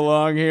Eric Don't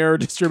Belong Here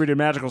distributed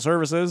magical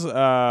services.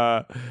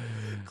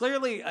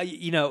 Clearly,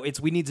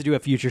 we need to do a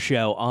future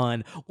show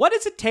on what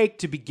does it take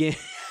to begin.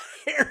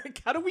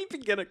 Eric, how do we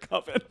begin a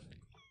coven?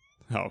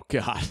 Oh,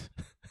 God.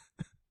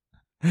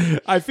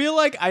 I feel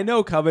like I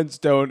know covens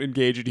don't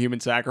engage in human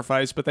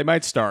sacrifice, but they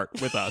might start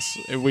with us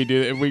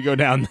if we go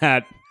down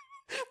that.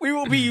 We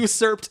will be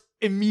usurped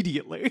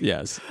immediately.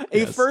 Yes.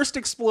 A first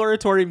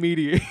exploratory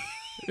meeting.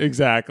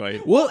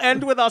 Exactly. We'll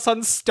end with us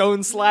on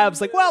stone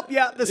slabs. Like, well,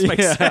 yeah, this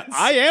makes sense.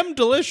 I am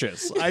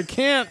delicious. I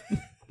can't.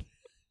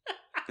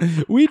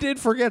 We did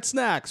forget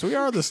snacks. We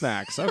are the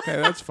snacks. Okay,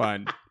 that's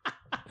fine.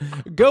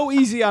 Go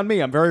easy on me.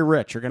 I'm very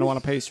rich. You're going to want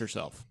to pace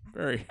yourself.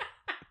 Very.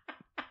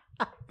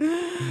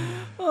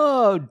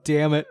 Oh,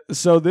 damn it.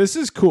 So this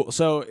is cool.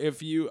 So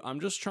I'm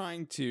just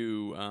trying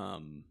to,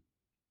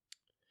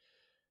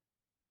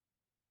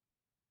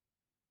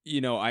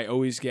 I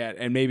always get,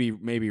 and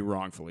maybe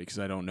wrongfully, because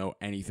I don't know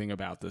anything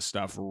about this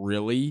stuff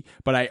really,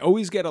 but I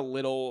always get a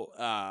little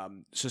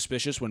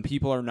suspicious when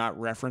people are not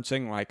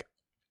referencing like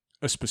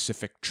a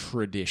specific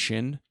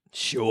tradition.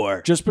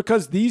 Sure. Just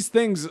because these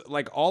things,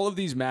 like all of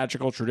these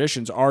magical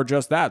traditions are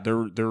just that.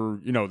 They're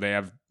they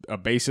have a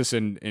basis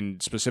in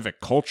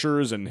specific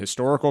cultures and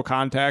historical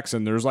contexts,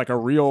 and there's like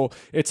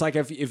it's like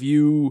if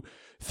you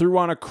threw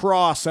on a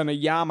cross and a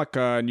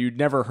yarmulke and you'd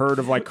never heard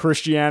of like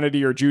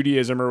Christianity or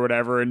Judaism or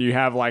whatever, and you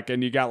got like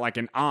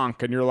an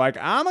ankh and you're like,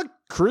 I'm a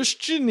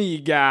Christian-y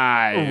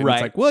guy. And right.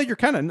 It's like, well, you're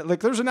kind of like,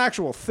 there's an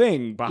actual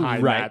thing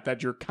behind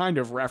that you're kind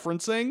of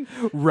referencing.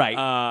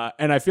 Right.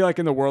 And I feel like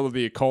in the world of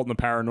the occult and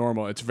the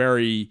paranormal, it's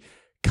very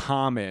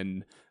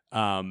common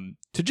to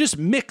just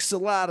mix a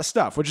lot of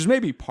stuff, which is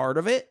maybe part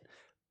of it.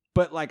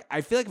 But like,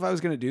 I feel like if I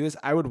was going to do this,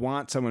 I would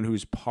want someone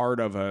who's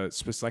part of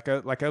like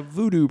a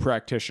voodoo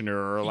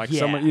practitioner or like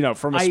someone,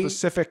 from a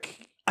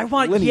specific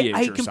lineage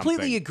I or completely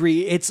something.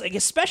 Agree. It's like,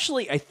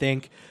 especially I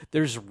think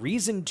there's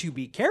reason to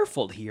be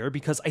careful here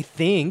because I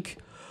think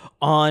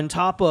on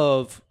top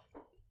of,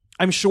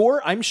 I'm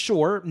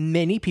sure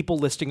many people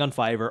listing on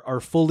Fiverr are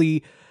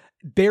fully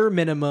bare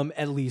minimum,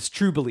 at least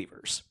true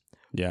believers.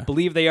 Yeah.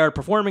 Believe they are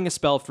performing a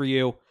spell for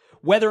you.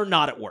 Whether or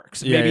not it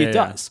works. Maybe it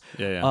does.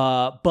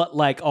 Yeah. But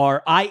like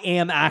I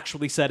am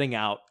actually setting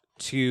out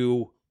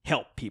to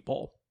help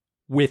people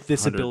with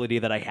this ability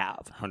that I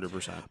have.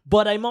 100%.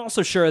 But I'm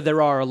also sure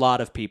there are a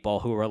lot of people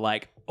who are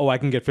like, oh, I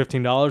can get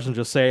 $15 and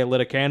just say I lit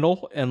a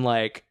candle and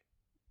like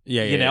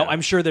Yeah.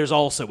 I'm sure there's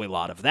also a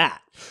lot of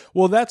that.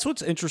 Well, that's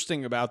what's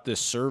interesting about this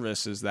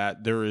service is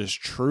that there is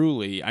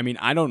truly, I mean,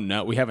 I don't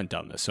know. We haven't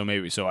done this.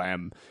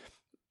 I'm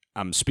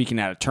speaking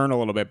out of turn a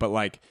little bit, but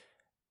like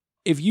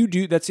if you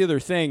do, that's the other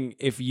thing.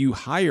 If you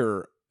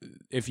hire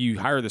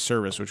the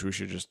service, which we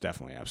should just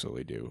definitely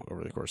absolutely do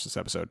over the course of this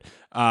episode,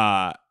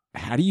 how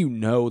do you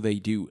know they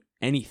do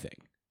anything?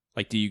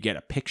 Like, do you get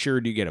a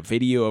picture? Do you get a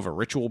video of a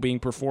ritual being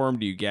performed?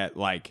 Do you get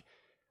like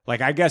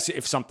I guess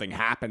if something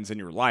happens in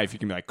your life, you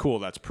can be like, cool,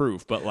 that's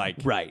proof. But like,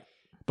 right.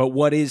 But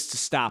what is to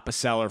stop a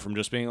seller from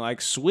just being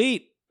like,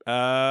 sweet?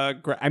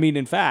 I mean,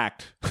 in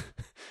fact, I'm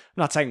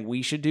not saying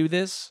we should do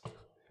this,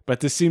 but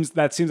that seems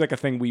like a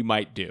thing we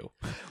might do.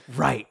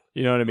 Right.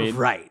 You know what I mean?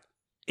 Right.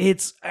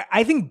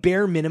 I think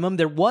bare minimum,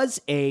 there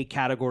was a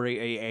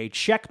category, a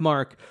check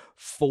mark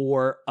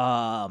for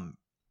a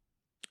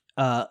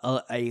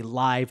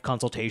live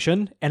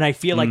consultation, and I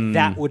feel like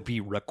that would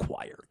be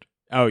required.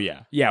 Oh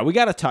yeah. Yeah, we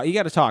got to talk. You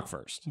got to talk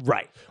first.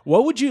 Right.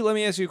 Let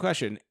me ask you a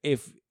question.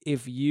 If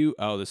you,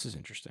 this is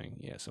interesting.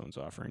 Yeah, someone's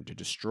offering to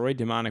destroy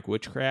demonic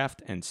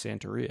witchcraft and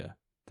Santeria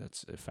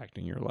that's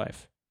affecting your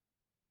life.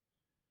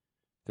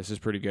 This is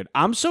pretty good.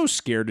 I'm so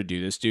scared to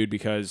do this, dude,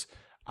 because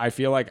I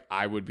feel like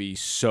I would be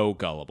so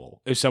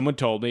gullible. If someone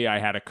told me I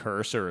had a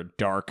curse or a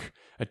dark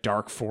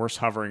force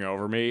hovering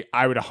over me,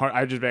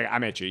 I'd just be like,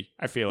 I'm itchy.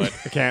 I feel it.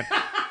 I can't.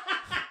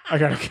 I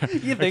gotta.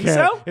 You think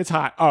so? It's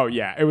hot. Oh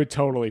yeah, it would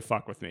totally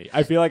fuck with me.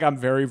 I feel like I'm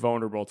very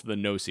vulnerable to the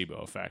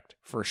nocebo effect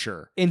for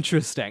sure.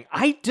 Interesting.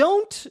 I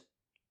don't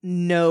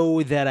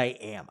know that I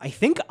am. I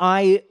think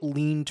I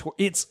lean toward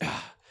it's.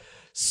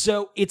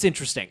 So it's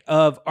interesting.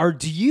 Do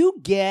you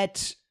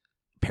get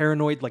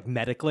paranoid like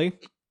medically?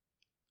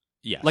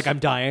 Yes. Like I'm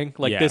dying.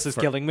 Like this is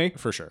killing me.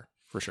 For sure.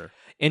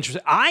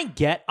 Interesting.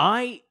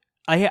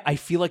 I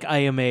feel like I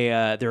am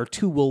there are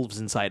two wolves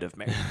inside of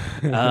me.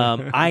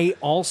 I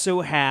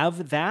also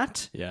have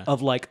that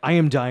of like, I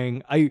am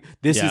dying.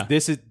 This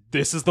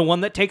is the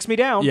one that takes me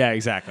down. Yeah,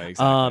 exactly.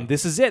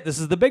 This is it. This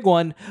is the big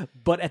one.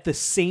 But at the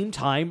same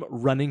time,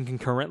 running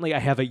concurrently, I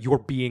have you're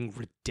being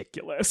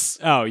ridiculous.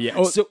 Oh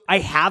yeah. So I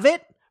have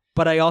it.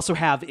 But I also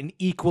have an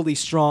equally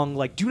strong,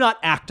 like, do not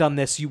act on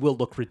this, you will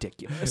look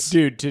ridiculous.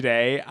 Dude,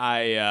 today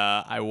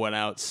I went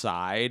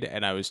outside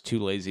and I was too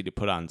lazy to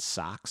put on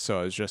socks, so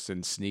I was just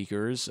in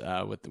sneakers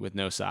with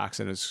no socks,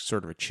 and it was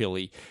sort of a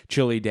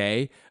chilly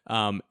day.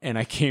 And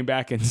I came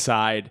back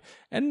inside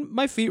and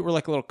my feet were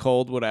like a little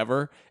cold,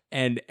 whatever,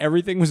 and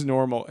everything was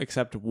normal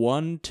except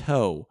one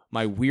toe,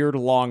 my weird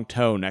long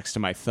toe next to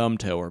my thumb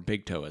toe, or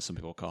big toe as some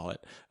people call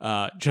it,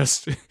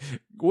 just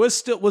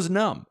was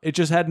numb. It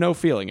just had no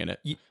feeling in it.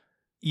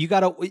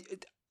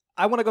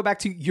 I want to go back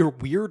to your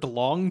weird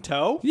long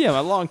toe. Yeah,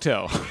 my long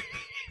toe.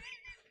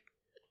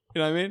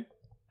 You know what I mean?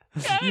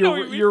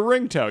 Yeah, your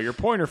ring toe, your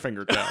pointer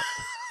finger toe.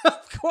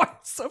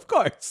 Of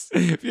course.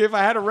 If I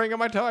had a ring on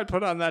my toe, I'd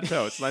put on that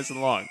toe. It's nice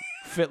and long.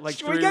 Fit like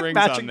 3 rings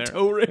on there.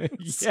 Toe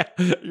rings?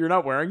 Yeah. You're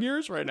not wearing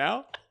yours right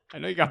now? I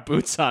know you got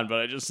boots on,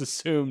 but I just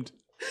assumed.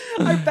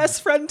 Our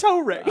best friend toe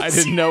rings. I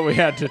didn't know we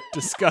had to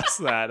discuss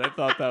that. I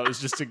thought that was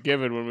just a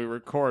given. When we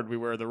record, we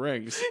wear the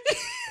rings.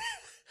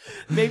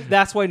 Maybe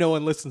that's why no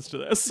one listens to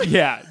this.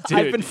 Yeah, dude,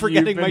 I've been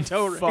forgetting my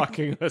toe ring.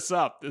 Fucking us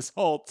up this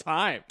whole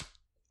time.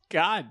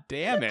 God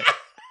damn it.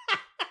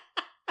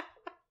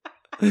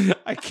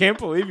 I can't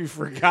believe you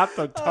forgot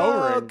the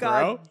toe ring,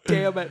 God bro.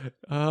 Damn it.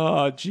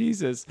 Oh,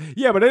 Jesus.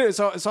 Yeah, but anyway,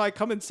 so I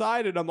come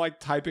inside and I'm like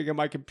typing in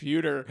my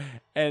computer,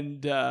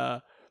 and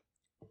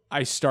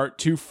I start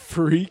to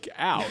freak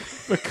out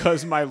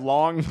because my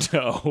long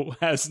toe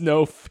has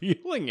no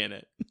feeling in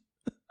it.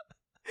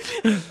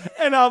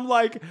 And I'm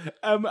like,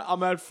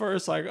 I'm at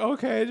first like,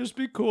 okay, just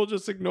be cool,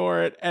 just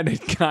ignore it. And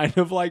it kind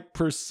of like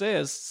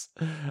persists.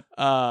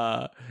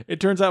 It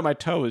turns out my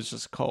toe is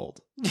just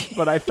cold.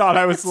 But I thought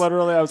I was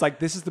like,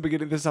 this is the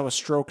beginning. This is how a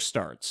stroke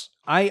starts.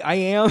 I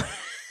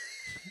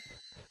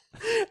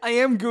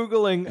am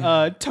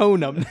Googling toe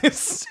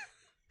numbness.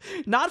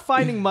 Not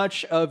finding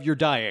much of your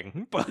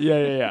dying. But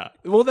Yeah.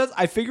 Well,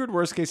 I figured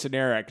worst case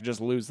scenario, I could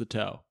just lose the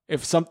toe.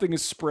 If something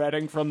is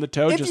spreading from the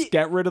toe,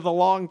 get rid of the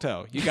long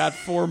toe. You got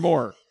 4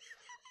 more.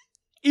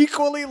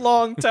 Equally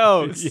long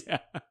toes. Yeah.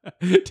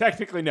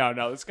 Technically,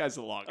 no, this guy's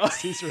the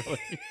longest.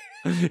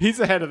 He's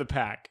ahead of the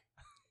pack.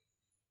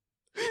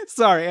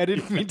 Sorry, I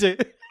didn't mean to.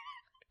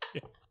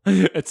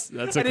 That's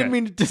okay. I didn't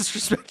mean to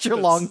disrespect your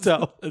long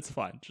toe. It's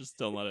fine. Just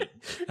don't let it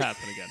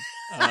happen again.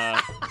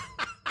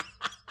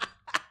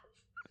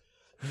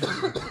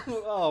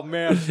 Oh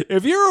man.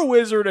 If you're a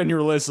wizard and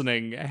you're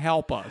listening,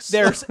 help us.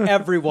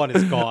 Everyone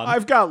is gone.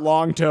 I've got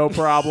long toe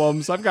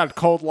problems. I've got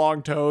cold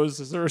long toes.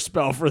 Is there a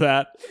spell for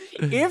that?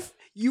 If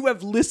you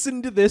have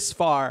listened to this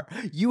far,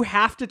 you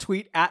have to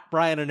tweet at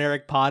Brian and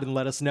Eric Pod and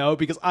let us know,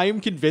 because I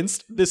am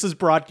convinced this is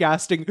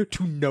broadcasting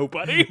to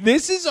nobody.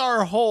 This is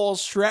our whole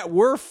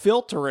we're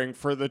filtering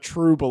for the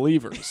true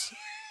believers.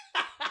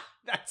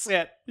 That's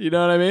it. You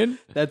know what I mean?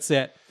 That's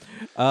it.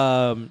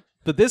 But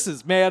this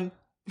is, man,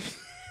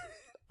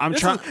 I'm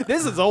trying.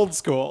 This is old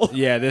school.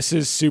 Yeah, this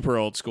is super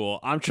old school.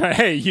 I'm trying.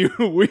 Hey,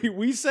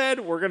 we said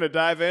we're gonna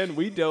dive in.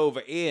 We dove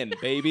in,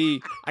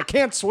 baby. I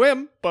can't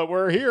swim, but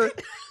we're here.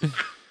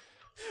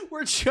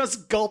 We're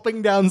just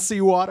gulping down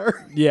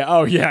seawater. Yeah.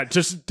 Oh, yeah.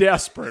 Just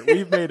desperate.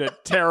 We've made a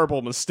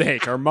terrible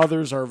mistake. Our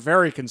mothers are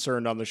very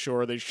concerned on the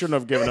shore. They shouldn't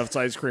have given us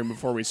ice cream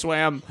before we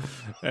swam,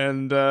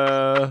 and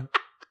now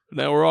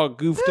we're all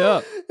goofed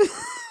up.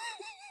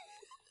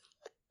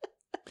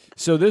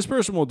 So this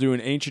person will do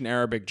an ancient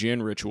Arabic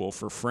jinn ritual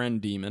for friend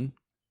demon.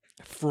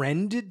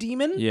 Friend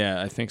demon?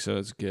 Yeah, I think so.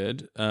 It's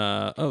good.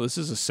 This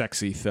is a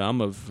sexy thumb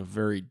of a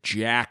very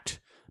jacked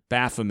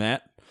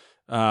Baphomet.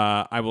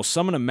 I will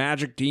summon a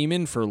magic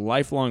demon for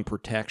lifelong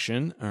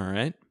protection. All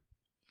right.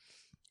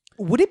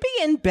 Would it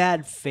be in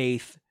bad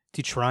faith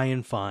to try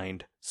and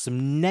find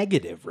some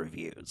negative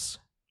reviews?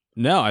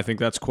 No, I think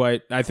that's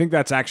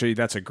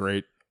a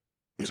great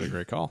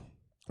call.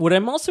 What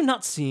I'm also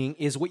not seeing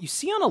is what you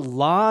see on a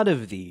lot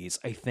of these,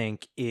 I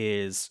think,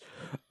 is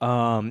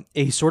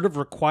a sort of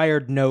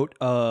required note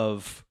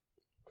of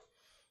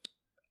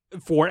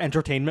for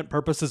entertainment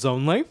purposes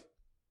only.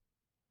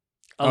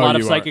 A lot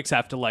of psychics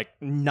have to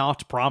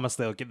not promise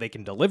they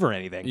can deliver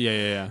anything.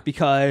 Yeah.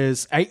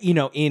 Because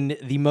in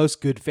the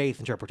most good faith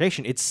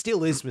interpretation, it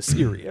still is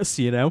mysterious.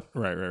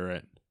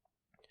 Right.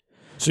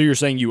 So you're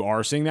saying you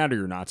are seeing that, or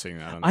you're not seeing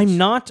that? I'm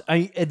not.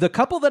 The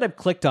couple that I've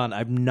clicked on,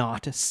 I'm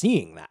not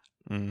seeing that.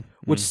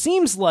 Which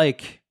seems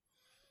like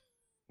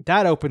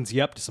that opens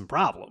you up to some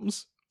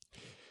problems.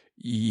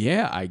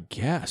 Yeah, I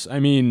guess. I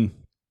mean,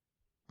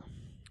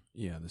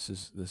 yeah, this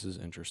is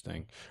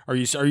interesting. Are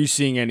you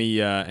seeing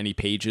any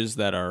pages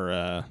that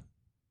are?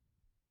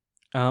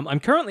 I'm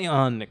currently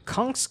on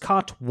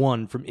Kongskat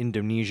 1 from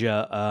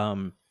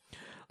Indonesia.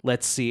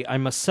 Let's see.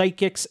 I'm a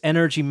psychic's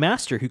energy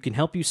master who can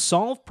help you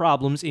solve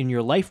problems in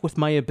your life with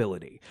my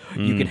ability.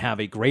 You can have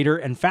a greater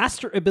and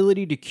faster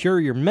ability to cure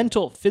your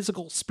mental,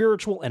 physical,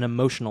 spiritual, and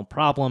emotional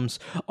problems.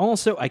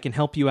 Also, I can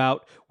help you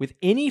out with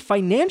any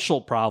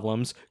financial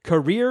problems.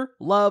 Career,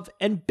 love,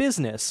 and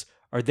business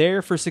are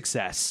there for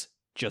success.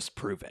 Just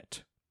prove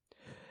it.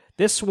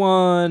 This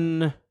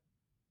one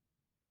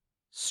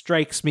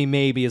strikes me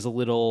maybe as a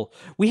little...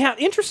 We have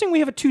a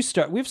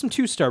 2-star... We have some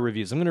 2-star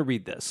reviews. I'm going to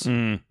read this.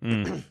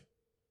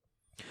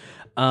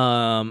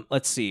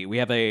 Let's see. We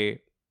have and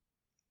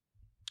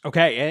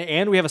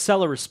we have a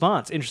seller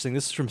response. Interesting.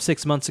 This is from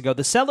 6 months ago.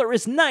 The seller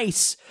is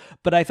nice,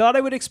 but I thought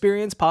I would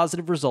experience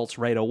positive results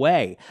right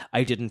away.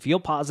 I didn't feel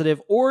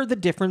positive or the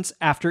difference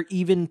after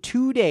even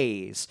 2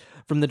 days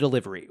from the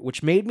delivery,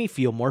 which made me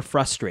feel more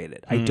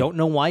frustrated. I don't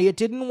know why it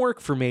didn't work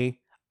for me.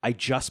 I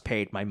just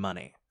paid my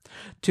money.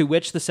 To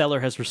which the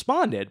seller has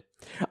responded,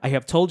 I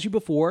have told you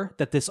before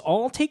that this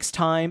all takes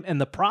time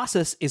and the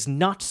process is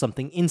not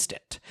something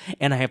instant.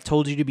 And I have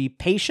told you to be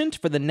patient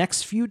for the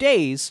next few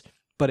days,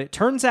 but it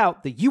turns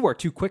out that you are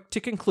too quick to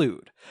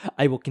conclude.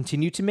 I will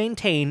continue to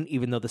maintain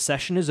even though the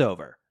session is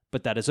over,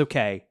 but that is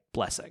okay.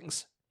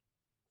 Blessings.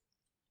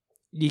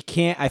 You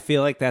can't, I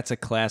feel like that's a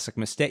classic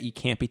mistake. You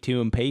can't be too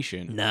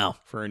impatient. No.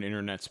 For an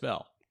internet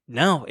spell.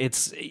 No,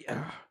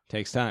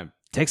 Takes time.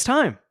 Takes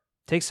time.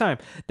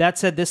 That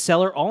said, this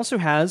seller also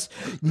has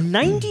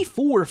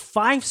 94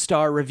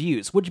 5-star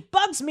reviews, which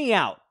bugs me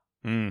out.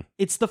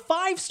 It's the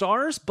 5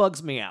 stars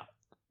bugs me out.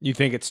 You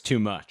think it's too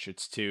much?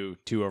 It's too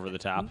over the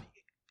top?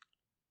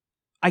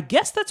 I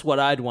guess that's what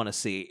I'd want to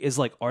see, is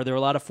are there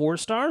a lot of 4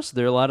 stars? Are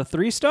there a lot of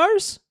 3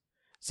 stars?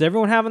 Is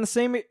everyone having the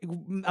same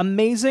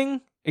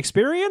amazing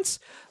experience?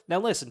 Now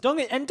listen, don't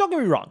get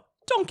me wrong.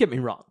 Don't get me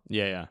wrong.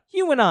 Yeah.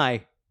 You and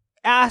I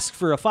ask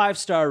for a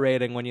 5-star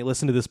rating when you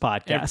listen to this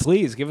podcast. Yeah,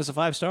 please give us a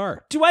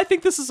 5-star. Do I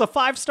think this is a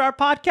 5-star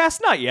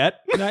podcast? Not yet.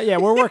 Not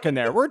yet. We're working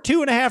there. We're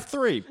 2.5,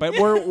 3, but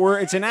we're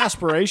it's an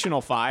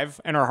aspirational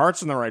 5, and our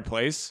heart's in the right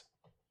place.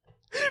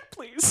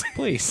 Please,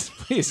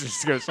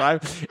 just go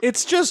 5.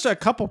 It's just a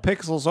couple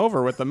pixels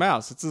over with the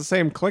mouse. It's the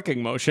same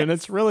clicking motion.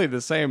 It's really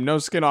the same. No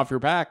skin off your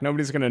back.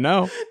 Nobody's gonna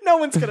know. No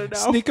one's gonna know.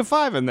 Sneak a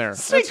 5 in there.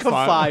 Sneak a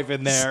 5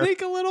 in there.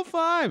 Sneak a little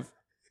 5.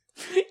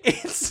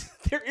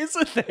 There is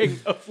a thing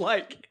of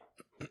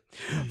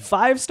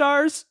 5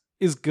 stars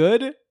is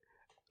good.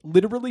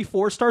 Literally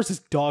 4 stars is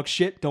dog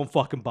shit. Don't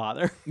fucking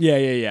bother.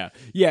 Yeah,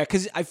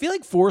 because I feel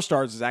like 4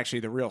 stars is actually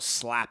the real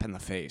slap in the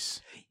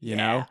face. You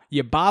know?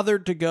 You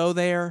bothered to go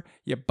there.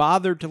 You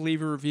bothered to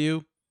leave a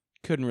review.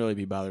 Couldn't really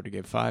be bothered to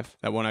give 5.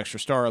 That 1 extra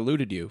star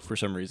eluded you for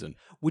some reason.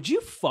 Would you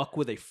fuck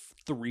with a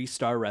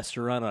 3-star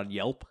restaurant on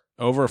Yelp?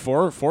 Over a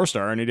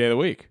 4-star any day of the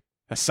week.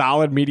 A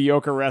solid,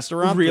 mediocre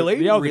restaurant. Really?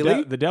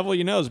 Really? The devil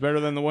you know is better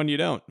than the one you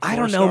don't. I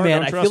don't know,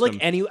 man.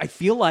 I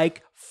feel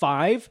like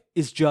 5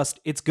 is just,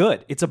 it's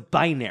good. It's a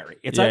binary.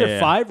 It's either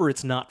 5 or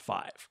it's not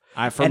 5.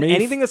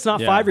 Anything that's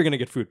not 5, you're going to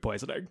get food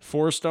poisoning.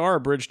 4-star,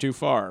 bridge too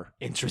far.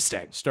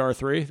 Interesting. Star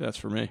 3, that's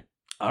for me.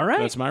 All right.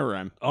 That's my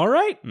rhyme. All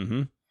right.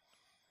 Mm-hmm.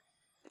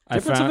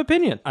 Difference of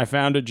opinion. I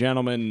found a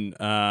gentleman.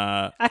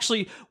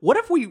 Actually, what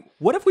if we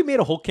made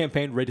a whole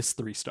campaign rate us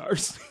 3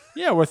 stars?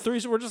 Yeah, we're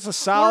just a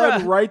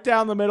solid, right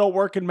down the middle,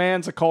 working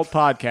man's occult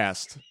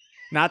podcast.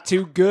 Not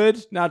too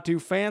good, not too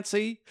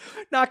fancy.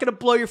 Not going to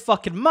blow your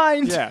fucking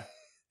mind.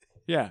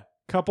 Yeah.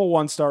 Couple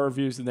 1-star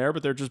reviews in there,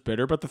 but they're just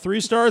bitter. But the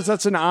 3 stars,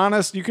 that's an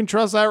honest, you can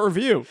trust that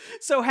review.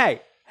 So,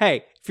 hey,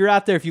 if you're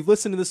out there, if you've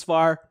listened to this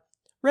far,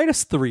 rate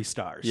us 3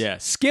 stars. Yeah,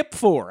 skip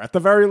 4. At the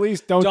very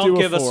least, don't do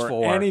give a 4. us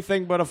 4.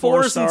 Anything but a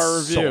 4-star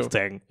review.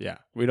 Insulting. Yeah,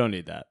 we don't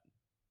need that.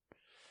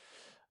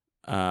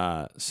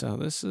 So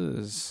this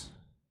is...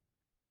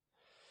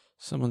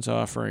 Someone's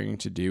offering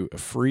to do a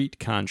Efreet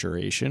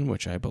conjuration,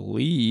 which I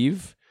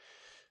believe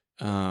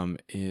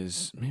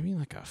is maybe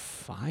like a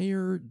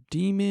fire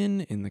demon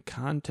in the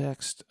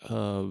context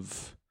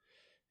of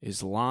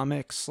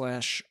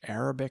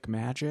Islamic/Arabic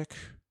magic.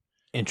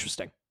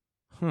 Interesting.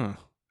 Huh.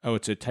 Oh,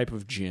 it's a type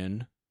of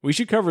jinn. We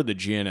should cover the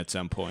jinn at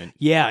some point.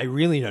 Yeah, I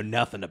really know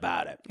nothing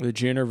about it. The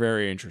jinn are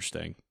very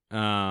interesting.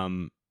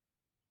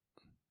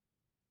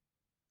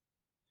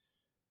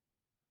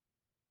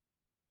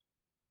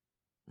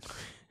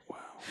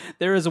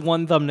 There is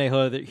one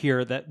thumbnail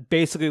here that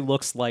basically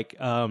looks like,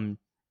 you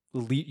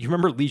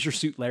remember Leisure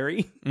Suit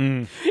Larry?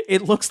 Mm.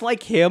 It looks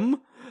like him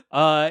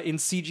in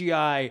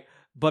CGI,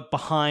 but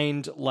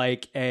behind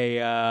like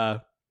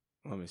Let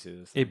me see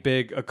this. a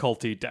big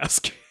occulty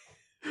desk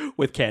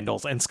with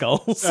candles and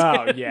skulls.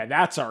 Oh yeah,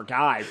 that's our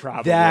guy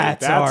probably.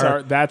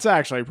 That's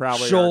actually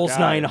probably Shoals our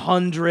guy.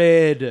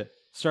 900.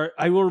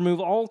 I will remove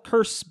all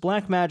curse,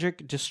 black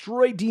magic,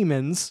 destroy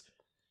demons,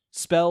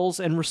 spells,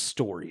 and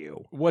restore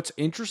you. What's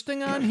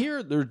interesting on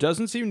here, there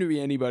doesn't seem to be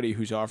anybody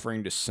who's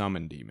offering to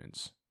summon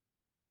demons.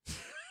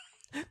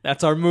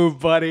 That's our move,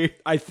 buddy.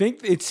 I think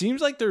it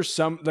seems like there's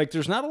not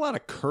a lot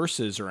of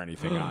curses or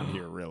anything on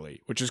here,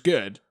 really, which is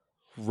good.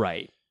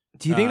 Right.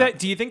 Do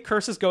you think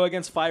curses go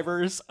against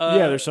Fivers?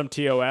 Yeah, there's some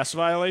TOS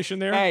violation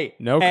there. Hey,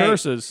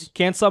 curses.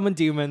 Can't summon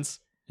demons.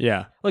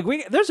 Yeah. Like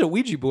there's a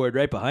Ouija board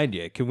right behind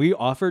you. Can we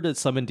offer to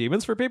summon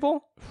demons for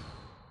people?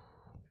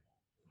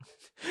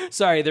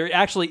 Sorry, there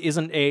actually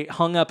isn't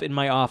hung up in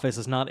my office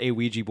is not a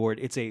Ouija board.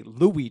 It's a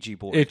Luigi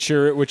board.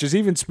 Which is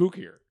even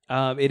spookier.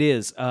 It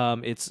is.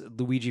 It's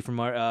Luigi from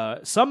our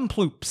some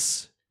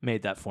ploops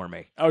made that for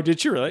me. Oh,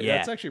 did you really? Yeah.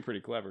 That's actually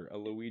pretty clever. A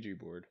Luigi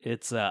board.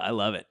 It's I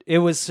love it. It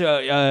was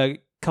a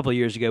couple of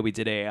years ago we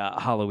did a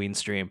Halloween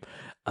stream.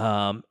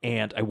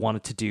 And I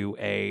wanted to do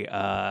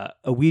a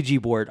Ouija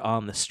board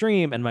on the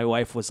stream, and my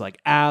wife was like,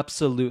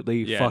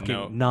 absolutely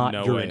fucking not.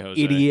 No You're way, an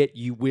Jose. idiot.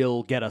 You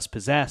will get us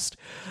possessed.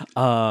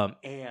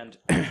 And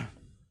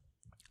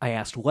I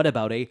asked, what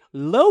about a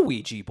low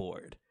Ouija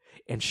board?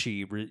 And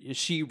she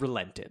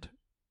relented.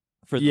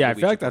 For the I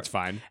feel like board. that's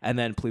fine. And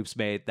then Ploops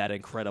made that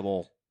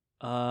incredible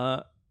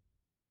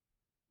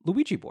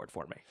Luigi board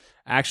for me.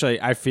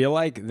 Actually, I feel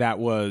like that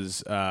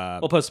was...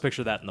 We'll post a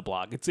picture of that in the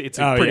blog. It's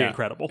pretty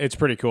incredible. It's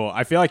pretty coal.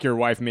 I feel like your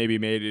wife maybe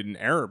made an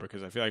error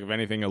because I feel like, if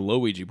anything, a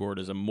Luigi board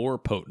is a more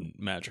potent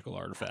magical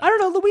artifact. I don't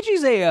know.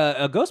 Luigi's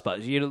a ghost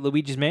buzz. You know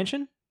Luigi's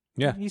Mansion?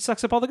 Yeah. He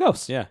sucks up all the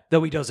ghosts. Yeah.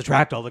 Though he does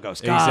attract all the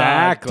ghosts.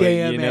 Exactly. God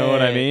damn you know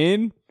what I it.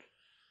 mean?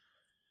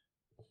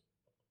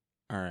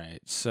 All right.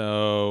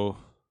 So...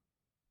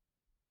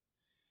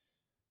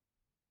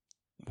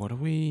 What do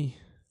we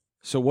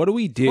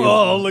do?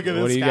 Oh, look at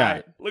What this do you guy.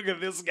 got? Look at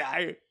this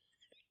guy.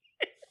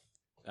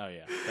 Oh,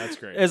 yeah. That's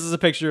great. This is a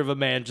picture of a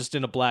man just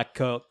in a black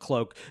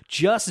cloak,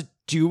 just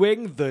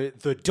doing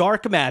the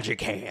dark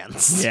magic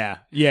hands. Yeah.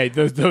 Yeah,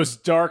 those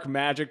dark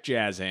magic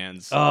jazz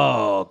hands.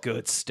 Oh,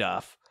 good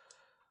stuff.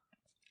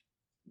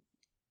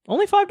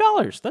 Only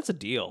 $5. That's a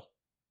deal.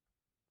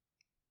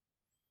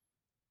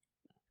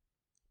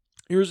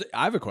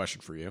 I have a question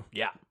for you.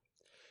 Yeah.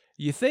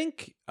 You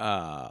think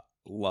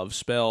love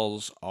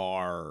spells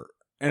are...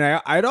 And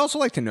I'd also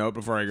like to note,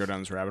 before I go down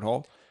this rabbit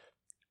hole,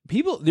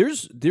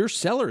 there's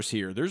sellers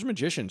here. There's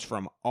magicians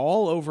from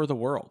all over the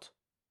world.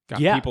 Got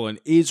people in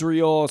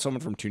Israel, someone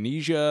from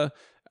Tunisia.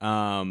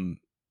 Here's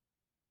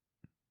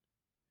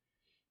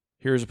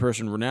a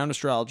person, renowned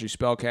astrology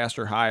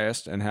spellcaster,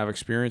 highest, and have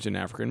experience in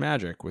African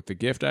magic. With the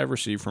gift I've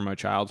received from my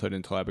childhood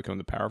until I become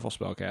the powerful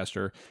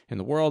spellcaster in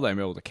the world, I'm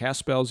able to cast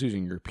spells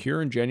using your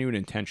pure and genuine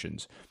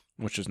intentions,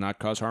 which does not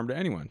cause harm to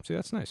anyone. See,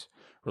 that's nice.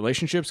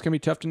 Relationships can be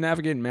tough to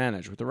navigate and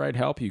manage. With the right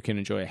help, you can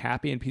enjoy a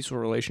happy and peaceful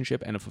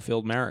relationship and a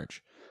fulfilled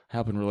marriage.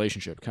 Help in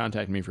relationship.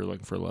 Contact me if you're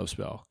looking for a love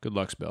spell. Good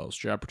luck spells.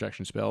 Job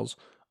protection spells.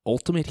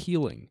 Ultimate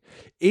healing.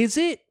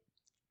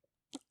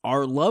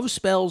 Are love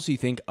spells, you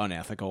think,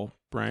 unethical,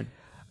 Brian?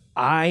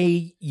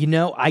 I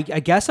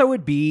guess I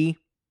would be...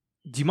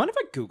 Do you mind if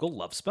I Google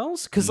love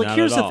spells? Because,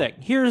 here's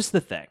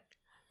the thing.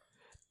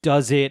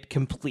 Does it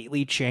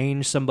completely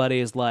change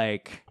somebody's,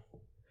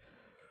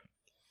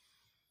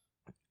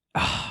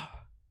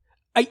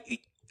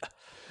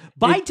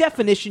 by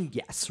definition,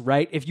 yes,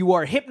 right? If you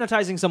are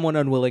hypnotizing someone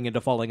unwilling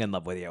into falling in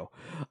love with you.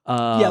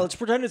 Let's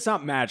pretend it's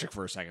not magic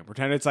for a second.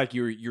 Pretend it's like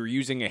you're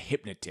using a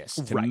hypnut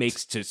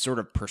to sort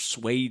of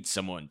persuade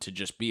someone to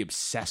just be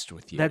obsessed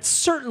with you. That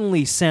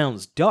certainly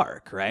sounds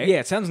dark, right? Yeah,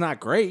 it sounds not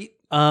great.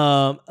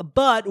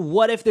 But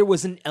what if there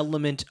was an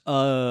element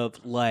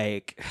of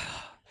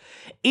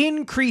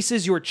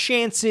increases your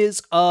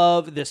chances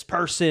of this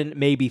person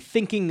maybe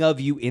thinking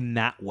of you in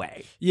that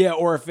way. Yeah,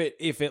 or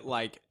if it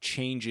like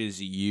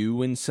changes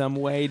you in some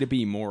way to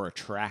be more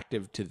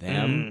attractive to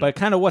them. But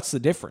kind of what's the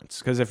difference?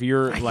 Because if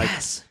you're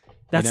Yes.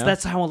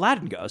 That's how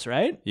Aladdin goes,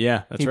 right?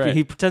 Yeah, that's right.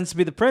 He pretends to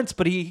be the prince,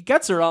 but he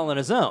gets her all on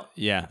his own.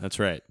 Yeah, that's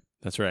right.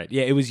 That's right.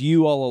 Yeah, it was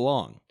you all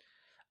along.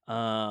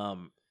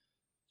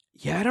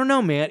 Yeah, I don't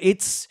know, man.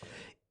 It's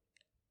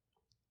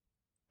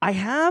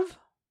hard.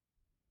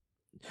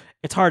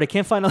 I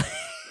can't find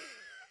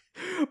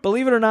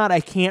believe it or not, I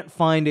can't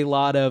find a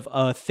lot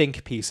of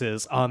think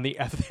pieces on the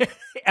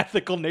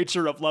ethical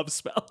nature of love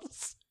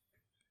spells.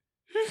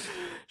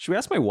 Should we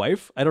ask my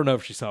wife? I don't know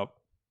if she's home.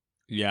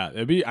 Yeah,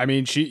 it'd be. I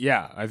mean,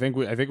 I think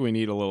we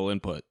need a little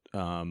input.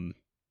 I'm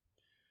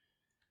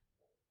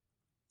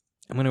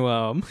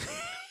gonna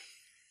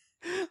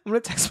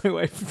text my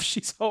wife if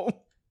she's home.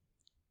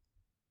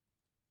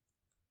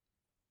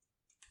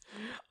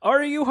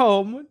 Are you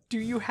home? Do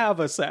you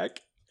have a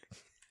sec?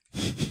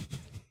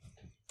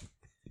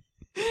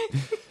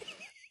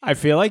 I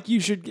feel like you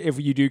should,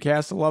 if you do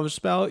cast a love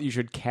spell, you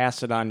should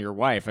cast it on your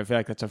wife. I feel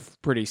like that's a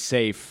pretty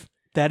safe.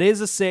 That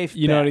is a safe.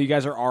 You know, you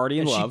guys are already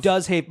in love. She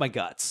does hate my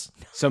guts.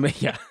 So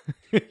yeah,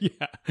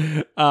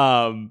 yeah.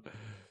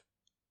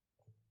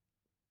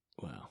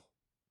 Wow.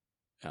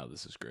 Oh,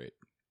 this is great.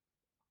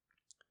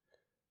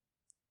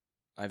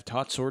 I've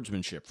taught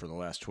swordsmanship for the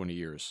last 20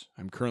 years.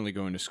 I'm currently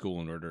going to school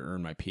in order to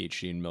earn my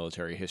PhD in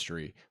military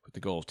history with the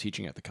goal of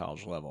teaching at the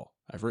college level.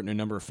 I've written a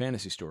number of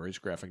fantasy stories,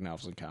 graphic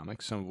novels, and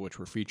comics, some of which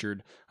were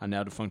featured on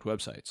now-defunct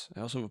websites.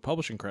 I also have a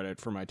publishing credit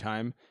for my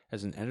time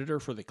as an editor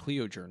for the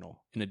Clio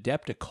Journal, an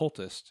adept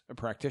occultist, a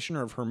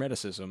practitioner of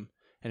hermeticism,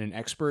 and an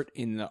expert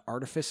in the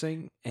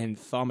artificing and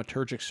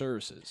thaumaturgic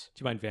services.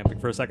 Do you mind vamping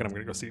for a second? I'm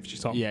going to go see if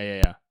she's home.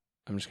 Yeah.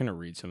 I'm just going to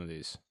read some of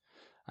these.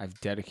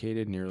 I've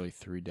dedicated nearly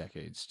 3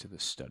 decades to the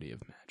study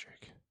of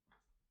magic.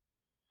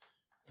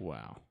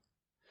 Wow.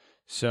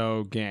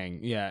 So, gang,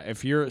 yeah,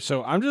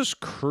 I'm just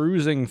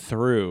cruising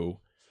through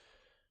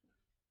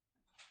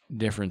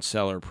different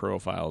seller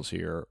profiles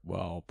here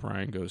while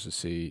Brian goes to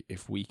see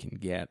if we can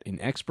get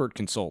an expert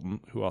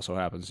consultant, who also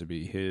happens to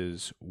be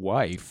his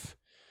wife,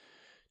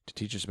 to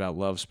teach us about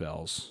love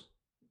spells.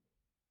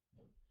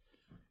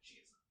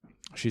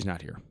 She's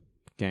not here.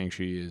 Gang,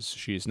 she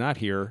is not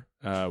here.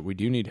 We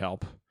do need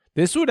help.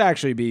 This would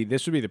be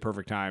the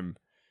perfect time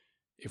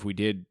if we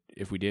did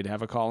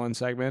have a call-in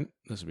segment.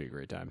 This would be a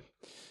great time.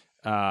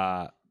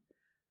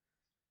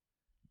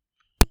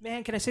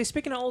 Man, can I say,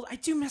 speaking of old, I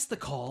do miss the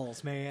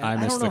calls, man. I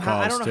miss the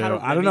calls too.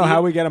 I don't know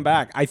how we get them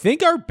back. I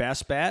think our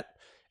best bet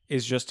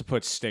is just to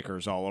put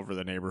stickers all over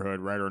the neighborhood,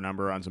 write our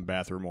number on some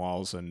bathroom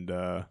walls, and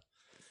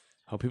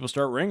hope people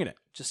start ringing it.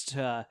 Just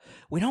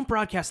we don't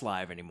broadcast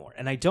live anymore,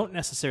 and I don't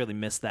necessarily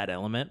miss that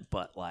element,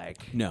 but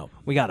no,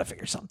 we got to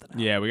figure something out.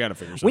 Yeah, we got to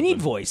figure something. We need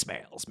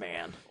voicemails,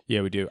 man.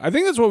 Yeah, we do. I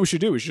think that's what we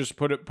should do. We should just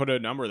put a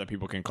number that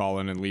people can call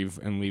in and leave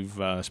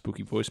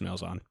spooky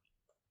voicemails on.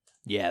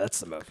 Yeah, that's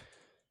the move.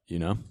 You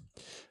know.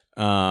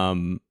 All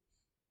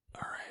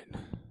right.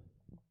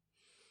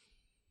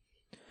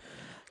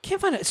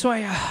 Can't find it. So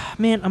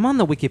I'm on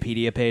the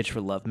Wikipedia page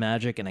for love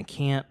magic, and I'm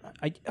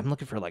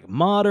looking for like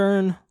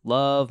modern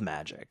love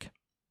magic.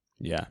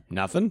 Yeah,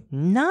 nothing.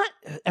 Don't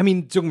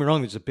get me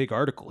wrong. There's a big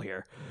article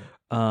here,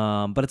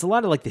 but it's a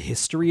lot of like the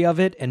history of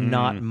it and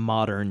not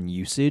modern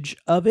usage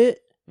of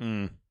it.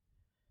 I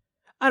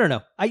don't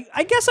know.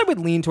 I guess I would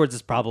lean towards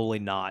it's probably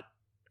not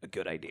a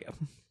good idea.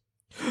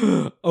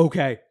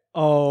 Okay.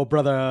 Oh,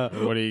 brother.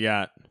 What do you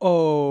got?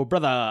 Oh,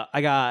 brother.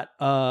 I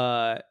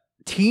got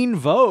Teen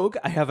Vogue.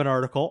 I have an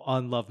article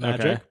on love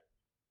magic. Okay.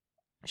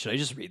 Should I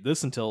just read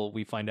this until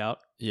we find out?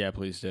 Yeah,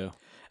 please do.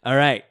 All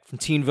right. From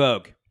Teen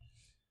Vogue.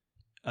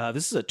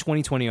 This is a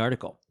 2020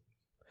 article.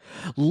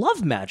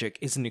 Love magic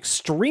is an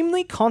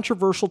extremely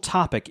controversial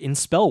topic in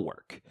spell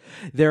work.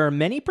 There are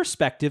many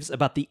perspectives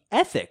about the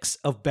ethics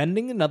of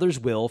bending another's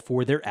will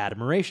for their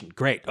admiration.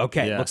 Great.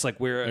 Okay. Yeah, looks like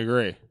we're...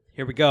 agree.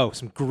 Here we go.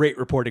 Some great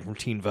reporting from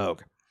Teen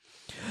Vogue.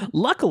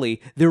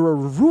 Luckily, there are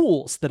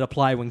rules that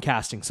apply when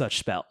casting such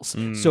spells.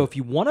 So if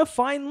you want to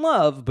find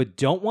love but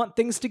don't want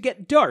things to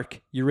get dark,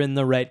 you're in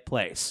the right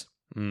place.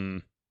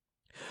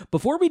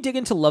 Before we dig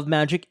into love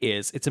magic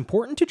it's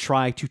important to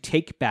try to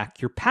take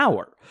back your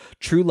power.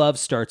 True love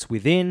starts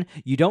within.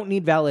 You don't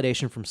need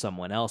validation from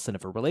someone else, and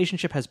if a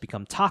relationship has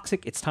become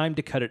toxic, it's time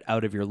to cut it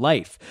out of your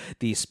life.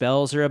 These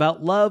spells are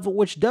about love,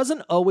 which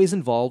doesn't always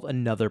involve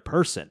another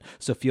person,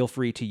 so feel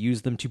free to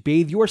use them to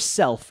bathe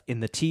yourself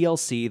in the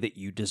TLC that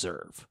you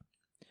deserve.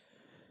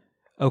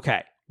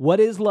 Okay. What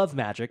is love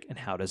magic and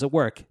how does it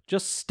work?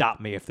 Just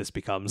stop me if this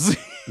becomes...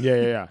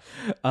 Yeah.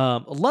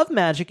 Love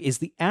magic is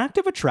the act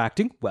of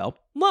attracting,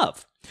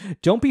 love.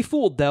 Don't be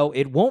fooled, though.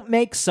 It won't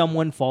make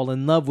someone fall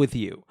in love with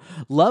you.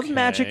 Love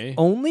magic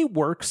only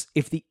works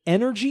if the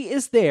energy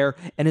is there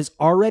and is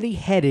already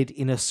headed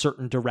in a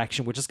certain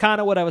direction, which is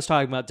kind of what I was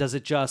talking about. Does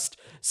it just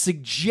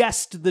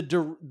suggest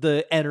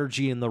the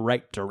energy in the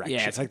right direction?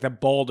 Yeah, it's like the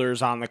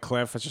boulders on the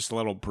cliff. It's just a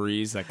little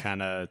breeze that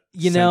kind of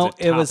sends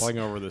it toppling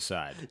over the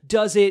side.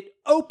 Does it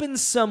open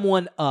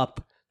someone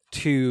up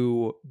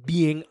to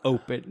being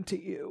open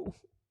to you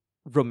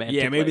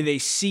romantically. Yeah, maybe they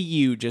see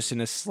you just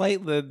in a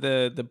slight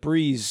the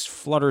breeze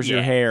flutters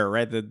your hair,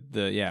 right?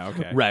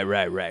 Okay.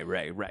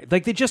 Right.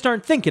 Like they just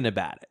aren't thinking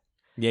about it.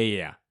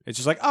 Yeah. It's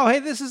just like, oh, hey,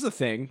 this is a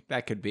thing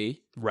that could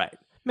be. Right.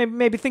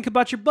 Maybe think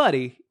about your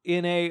buddy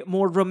in a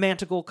more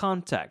romantical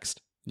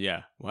context.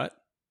 Yeah. What?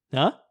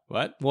 Huh?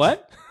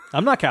 What?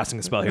 I'm not casting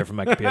a spell here from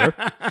my computer.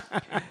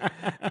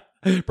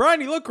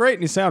 Brian, you look great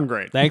and you sound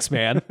great. Thanks,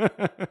 man.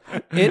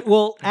 It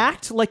will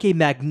act like a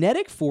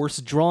magnetic force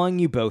drawing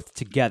you both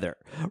together.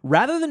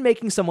 Rather than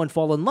making someone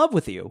fall in love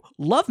with you,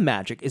 love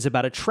magic is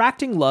about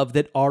attracting love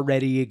that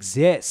already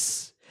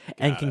exists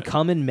and can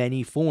come in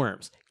many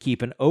forms.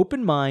 Keep an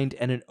open mind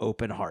and an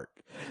open heart.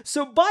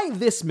 So by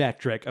this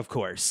metric, of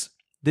course,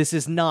 this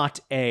is not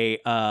a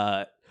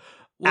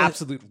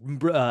absolute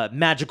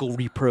magical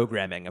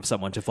reprogramming of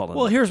someone to fall in love.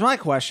 Well, here's my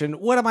question.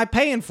 What am I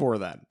paying for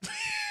then?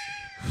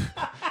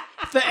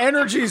 The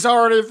energy's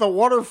already, the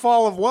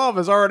waterfall of love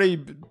is already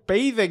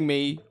bathing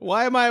me.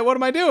 What am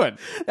I doing?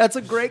 That's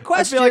a great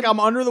question. I feel like I'm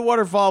under the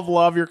waterfall of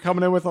love. You're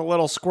coming in with a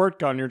little squirt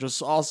gun. You're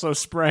just also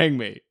spraying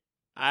me.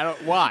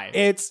 Why?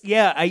 It's,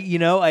 I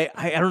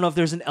don't know if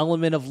there's an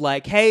element of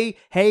like, hey,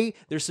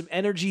 there's some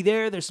energy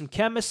there. There's some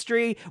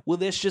chemistry. Will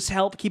this just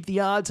help keep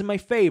the odds in my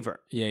favor?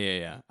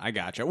 Yeah. I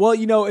gotcha. Well,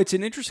 it's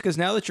an interest because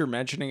now that you're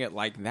mentioning it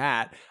like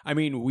that, I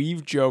mean,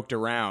 we've joked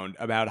around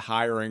about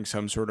hiring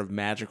some sort of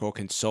magical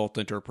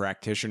consultant or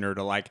practitioner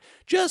to like,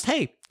 just,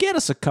 hey, get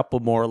us a couple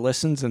more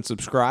listens and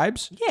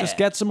subscribes. Yeah. Just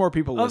get some more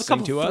people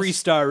listening to us.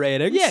 3-star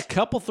ratings. Yeah, a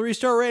couple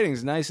 3-star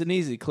ratings. Nice and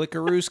easy.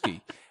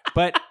 Click-a-rooski.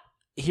 But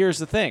here's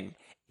the thing.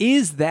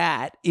 Is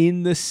that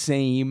in the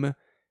same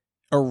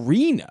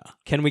arena?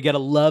 Can we get a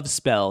love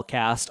spell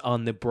cast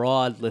on the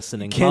broad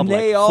listening Can public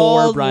they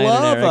all for Brian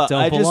love and Eric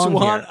Don't I just Belong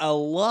want Here? a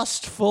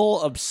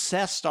lustful,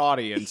 obsessed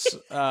audience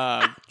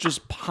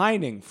just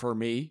pining for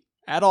me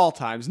at all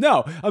times.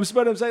 No, I'm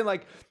saying,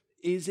 like,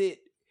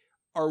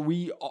 are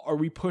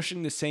we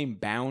pushing the same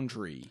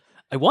boundary?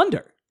 I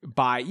wonder.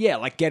 By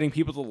like getting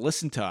people to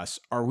listen to us,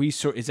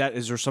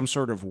 is there some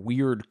sort of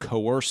weird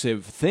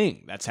coercive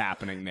thing that's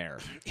happening there?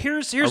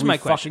 Here's my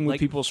question: fucking with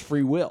people's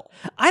free will?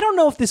 I don't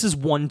know if this is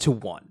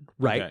 1-to-1,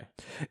 right?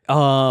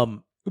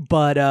 Okay.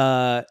 But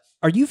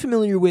are you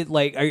familiar with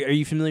are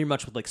you familiar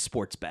much with like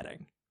sports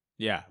betting?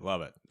 Yeah,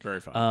 love it. Very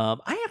fun.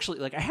 I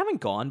actually I haven't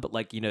gone, but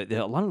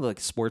a lot of like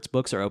sports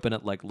books are open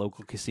at like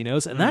local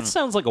casinos, and that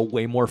sounds like a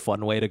way more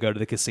fun way to go to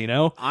the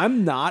casino.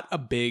 I'm not a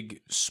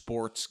big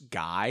sports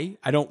guy.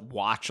 I don't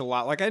watch a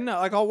lot. Like I know,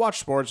 like I'll watch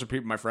sports if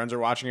my friends are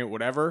watching it,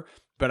 whatever.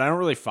 But I don't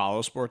really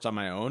follow sports on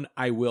my own.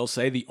 I will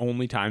say the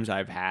only times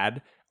I've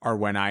had are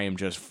when I am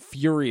just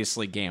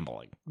furiously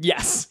gambling.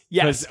 Yes.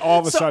 Because all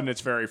of a sudden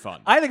it's very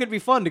fun. I think it'd be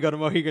fun to go to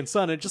Mohegan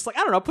Sun and just I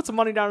don't know, put some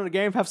money down in a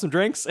game, have some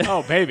drinks.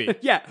 Oh, baby.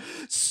 Yeah.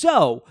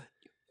 So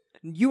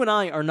you and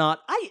I are not.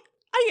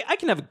 I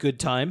can have a good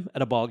time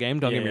at a ball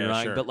game. Don't get me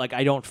wrong, sure. but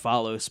I don't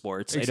follow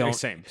sports. I don't.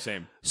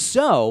 Same.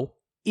 So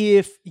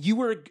if you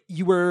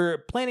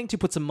were planning to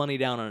put some money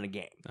down on a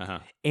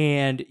game,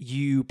 and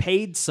you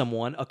paid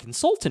someone, a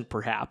consultant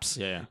perhaps,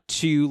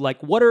 to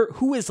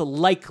who is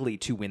likely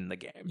to win the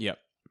game. Yep.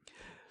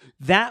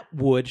 That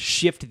would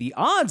shift the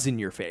odds in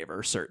your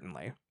favor,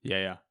 certainly.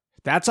 Yeah.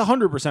 That's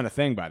 100% a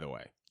thing, by the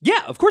way.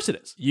 Yeah, of course it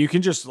is. You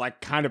can just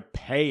kind of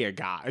pay a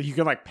guy. You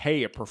can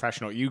pay a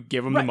professional. You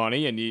give him the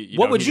money, and he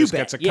just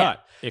gets a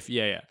cut.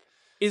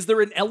 Is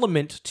there an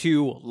element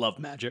to love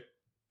magic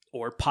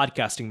or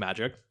podcasting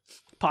magic,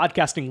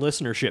 podcasting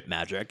listenership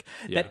magic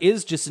that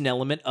is just an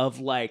element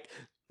of like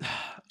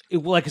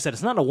I said,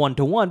 it's not a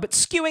 1-to-1, but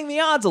skewing the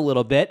odds a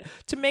little bit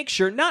to make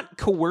sure, not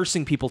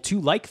coercing people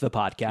to like the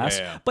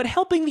podcast, but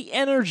helping the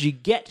energy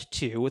get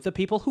to the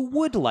people who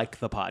would like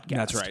the podcast.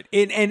 That's right.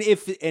 And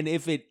if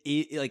it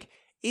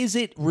is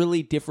it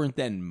really different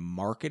than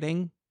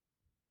marketing?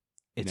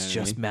 It's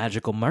just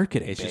magical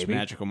marketing. It's just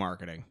magical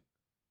marketing.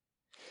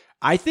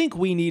 I think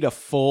we need a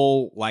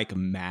full,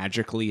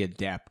 magically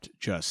adept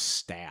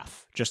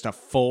staff. Just a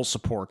full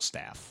support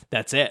staff.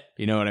 That's it.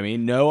 You know what I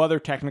mean? No other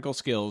technical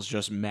skills,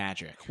 just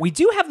magic. We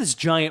do have this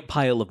giant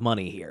pile of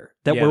money here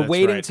that we're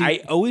waiting to...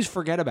 I always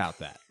forget about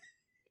that.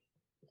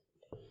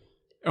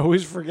 I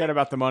always forget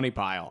about the money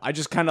pile. I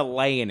just kind of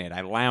lay in it.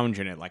 I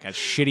lounge in it like a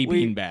shitty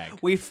beanbag.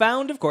 We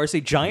found, of course,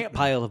 a giant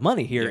pile of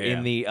money here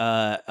in the...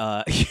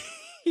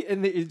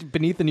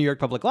 beneath the New York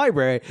Public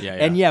Library.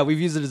 And we've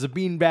used it as a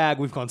beanbag.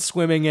 We've gone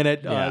swimming in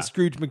it,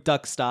 Scrooge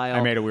McDuck style.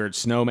 I made a weird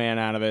snowman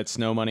out of it,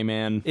 Snow Money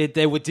Man. It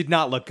did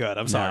not look good.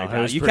 I'm sorry,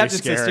 pal. You kept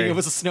insisting it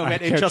was a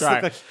snowman. It just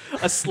looked like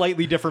a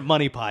slightly different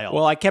money pile.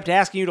 Well, I kept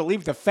asking you to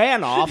leave the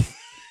fan off.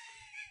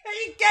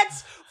 It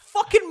gets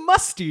fucking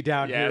musty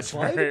down here. Yeah, it's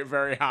very,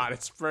 very hot.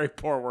 It's a very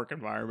poor work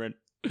environment.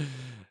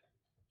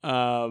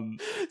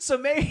 So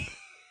maybe...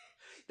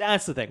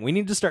 That's the thing. We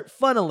need to start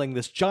funneling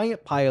this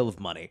giant pile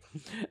of money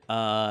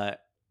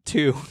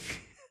to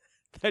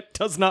that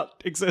does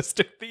not exist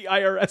if the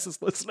IRS is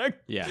listening.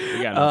 Yeah,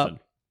 we got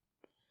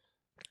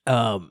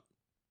nothing.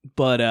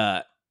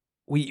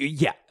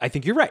 I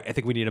think you're right. I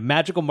think we need a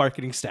magical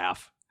marketing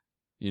staff.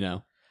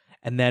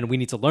 And then we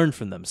need to learn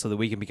from them so that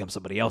we can become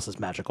somebody else's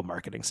magical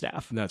marketing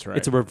staff. That's right.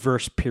 It's a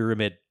reverse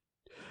pyramid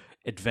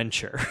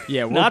adventure.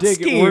 Yeah,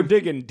 we're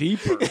digging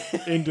deeper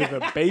into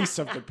the base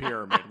of the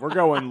pyramid. We're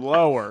going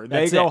lower.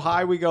 They go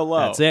high, we go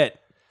low. That's it.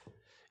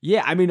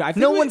 Yeah, I mean, I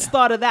think no one's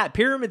thought of that.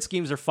 Pyramid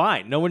schemes are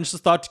fine. No one's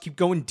just thought to keep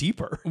going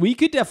deeper. We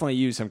could definitely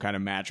use some kind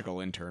of magical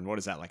intern. What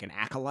is that, like an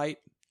acolyte?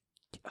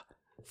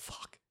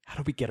 Fuck. How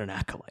do we get an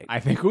acolyte?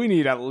 I think we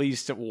need at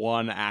least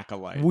one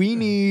acolyte. We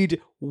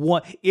need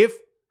one. If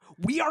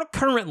we are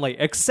currently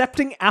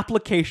accepting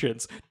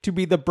applications to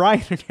be the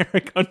Brian and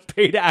Eric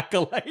unpaid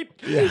acolyte.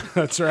 Yeah,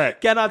 that's right.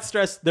 Cannot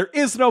stress, there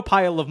is no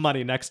pile of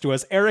money next to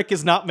us. Eric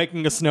is not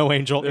making a snow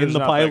angel in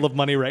the pile of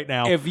money right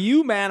now. If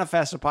you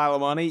manifest a pile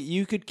of money,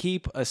 you could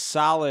keep a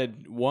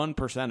solid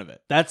 1% of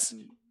it. That's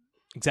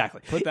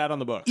exactly. Put that on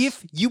the books.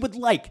 If you would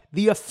like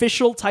the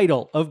official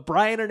title of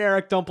Brian and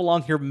Eric Don't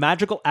Belong Here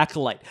Magical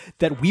Acolyte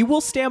that we will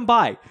stand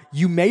by,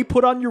 you may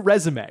put on your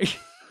resume.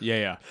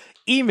 Yeah.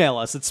 Email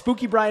us at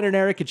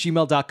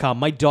spookybriananderic@gmail.com.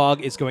 My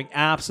dog is going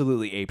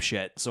absolutely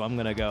apeshit, so I'm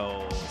going to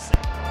go say.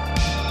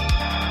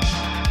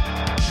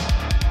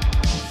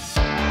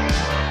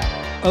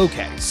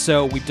 Okay,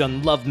 so we've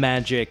done love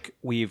magic.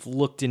 We've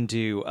looked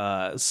into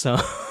some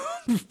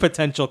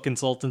potential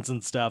consultants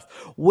and stuff.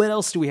 What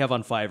else do we have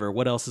on Fiverr?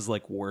 What else is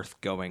like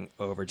worth going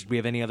over? Did we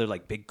have any other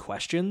like big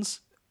questions?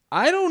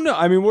 I don't know.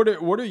 I mean, what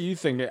are you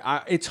thinking?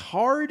 It's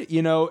hard,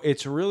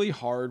 it's really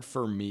hard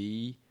for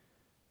me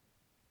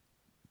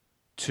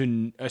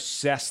to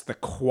assess the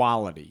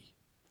quality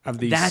of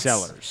these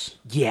sellers.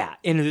 Yeah.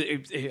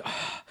 And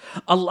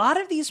a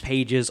lot of these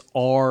pages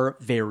are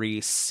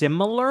very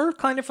similar,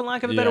 kind of for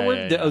lack of a better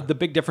word. Yeah. The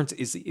big difference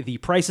is the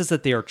prices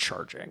that they are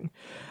charging.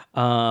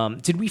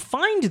 Did we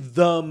find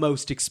the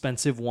most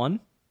expensive one?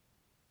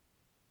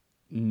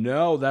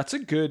 No, that's a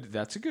good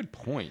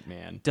point,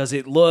 man. Does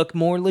it look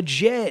more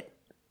legit?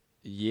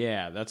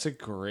 Yeah, that's a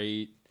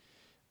great...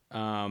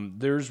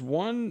 there's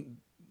one...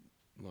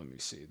 Let me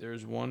see.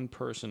 There's one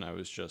person I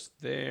was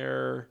just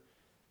there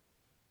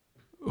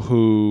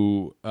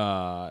who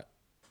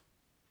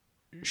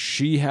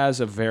she's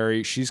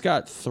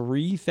got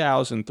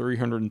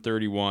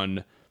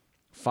 3,331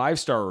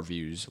 5-star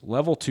reviews,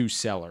 level 2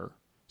 seller,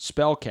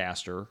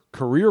 spellcaster,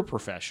 career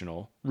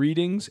professional,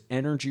 readings,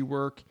 energy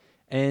work,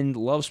 and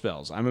love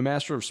spells. I'm a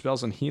master of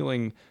spells and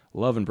healing,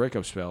 love and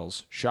breakup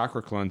spells,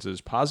 chakra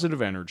cleanses,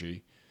 positive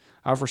energy.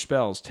 I offer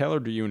spells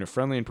tailored to you in a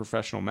friendly and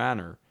professional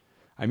manner.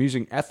 I'm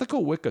using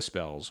ethical Wicca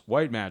spells,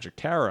 white magic,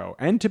 tarot,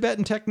 and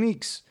Tibetan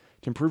techniques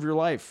to improve your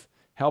life,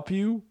 help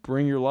you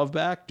bring your love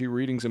back, do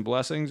readings and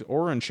blessings,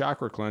 or in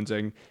chakra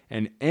cleansing,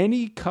 and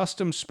any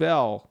custom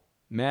spell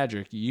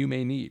magic you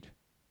may need.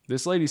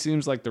 This lady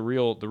seems like the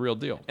real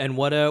deal. And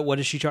what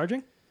is she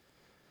charging?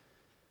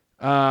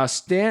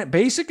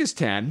 Basic is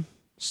 10,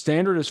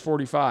 standard is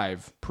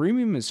 45,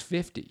 premium is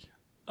 50.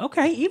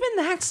 Okay, even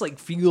that's like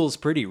feels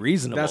pretty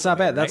reasonable. That's not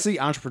bad. Right? That's the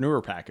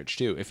entrepreneur package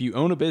too. If you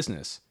own a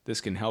business, this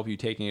can help you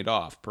taking it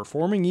off,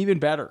 performing even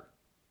better.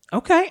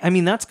 Okay, I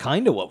mean that's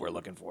kind of what we're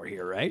looking for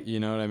here, right? You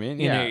know what I mean?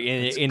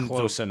 In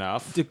close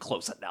enough.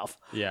 Close enough.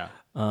 Yeah.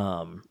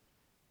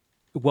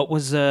 What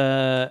was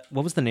the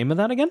name of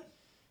that again?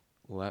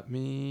 Let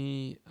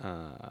me.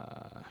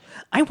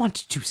 I want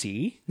to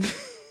see.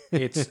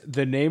 It's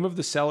the name of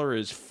the seller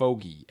is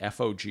Fogi,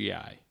 Fogi.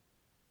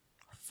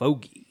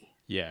 Fogi.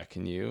 Yeah.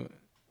 Can you?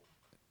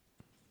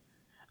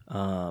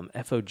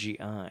 Fogi.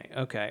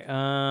 Okay.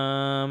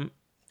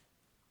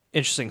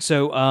 Interesting.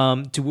 So,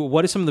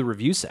 what do some of the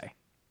reviews say?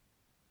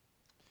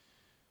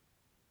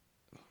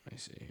 Let me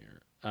see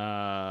here.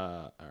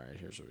 All right,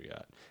 here's what we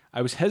got.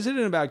 I was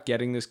hesitant about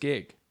getting this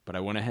gig, but I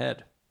went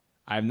ahead.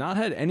 I have not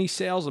had any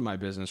sales in my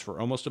business for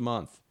almost a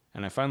month,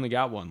 and I finally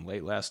got one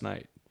late last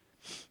night.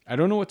 I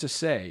don't know what to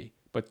say,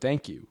 but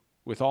thank you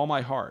with all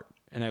my heart,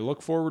 and I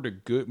look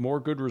forward to more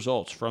good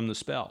results from the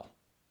spell.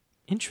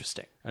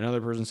 Interesting. Another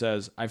person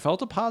says, I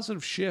felt a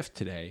positive shift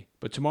today,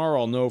 but tomorrow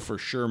I'll know for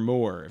sure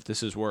more if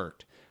this has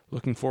worked.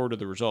 Looking forward to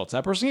the results.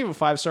 That person gave a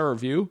 5-star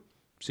review.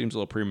 Seems a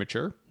little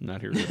premature.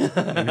 Not here to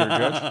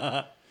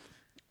judge.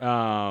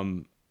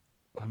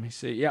 Let me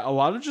see. Yeah, a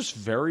lot of just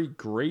very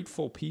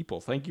grateful people.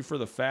 Thank you for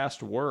the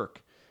fast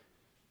work.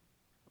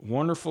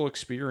 Wonderful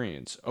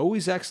experience.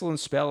 Always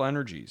excellent spell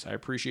energies. I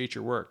appreciate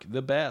your work.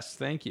 The best.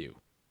 Thank you.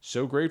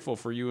 So grateful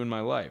for you in my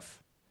life.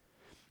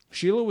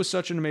 Sheila was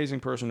such an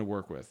amazing person to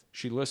work with.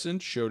 She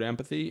listened, showed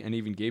empathy, and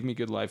even gave me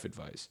good life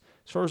advice.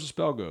 As far as the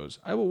spell goes,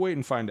 I will wait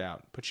and find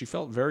out, but she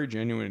felt very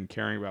genuine and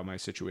caring about my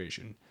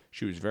situation.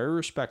 She was very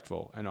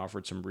respectful and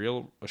offered some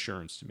real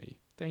assurance to me.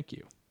 Thank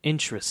you.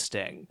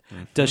 Interesting.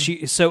 Mm-hmm. Does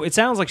she? So it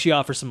sounds like she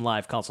offers some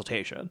live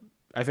consultation.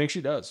 I think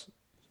she does.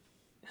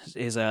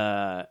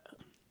 I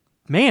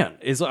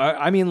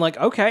mean, like,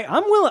 okay,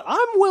 I'm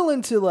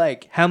willing to,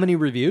 like, how many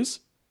reviews?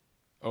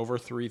 Over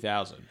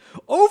 3,000.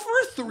 Over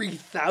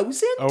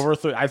 3,000?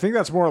 I think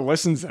that's more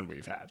listens than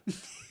we've had.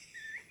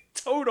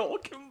 Total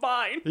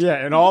combined.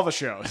 Yeah, in all the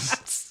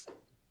shows.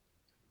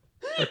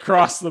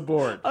 Across the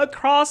board.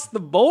 Across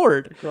the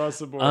board.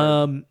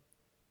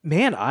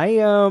 Man,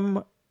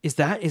 Is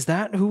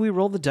that who we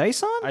roll the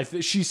dice on?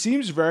 She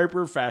seems very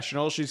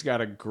professional. She's got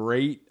a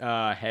great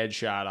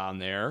headshot on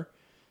there.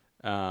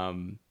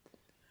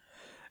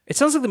 It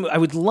sounds like I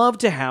would love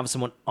to have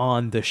someone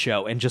on the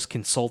show and just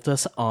consult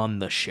us on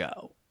the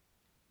show.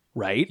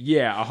 Right?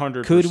 Yeah,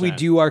 100%. Could we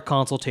do our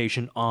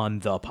consultation on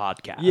the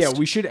podcast? Yeah,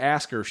 we should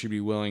ask her if she'd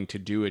be willing to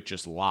do it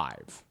just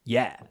live.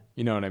 Yeah.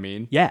 You know what I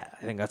mean? Yeah,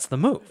 I think that's the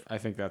move. I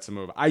think that's the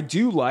move. I'm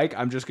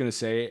just going to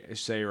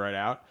say right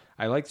out,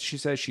 I like that she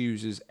says she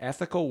uses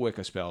ethical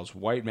Wicca spells,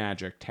 white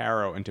magic,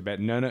 tarot, and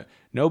Tibetan.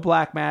 No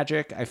black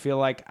magic. I feel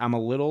like I'm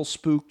a little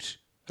spooked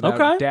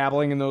about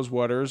dabbling in those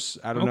waters.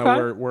 I don't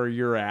know where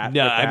you're at.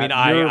 No, I mean,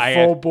 you're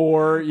full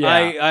bore.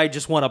 Yeah. I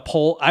just want to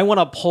pull. I want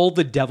to pull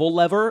the devil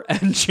lever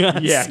and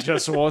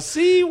just we'll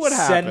see what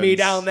happens. Send me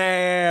down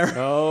there.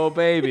 Oh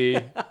baby.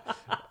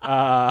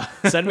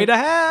 Send me to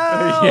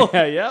hell.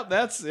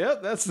 That's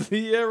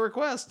the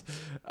request.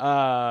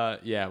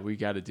 We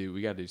got to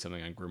do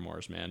something on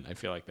grimoires, man. I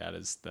feel like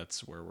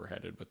that's where we're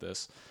headed with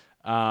this.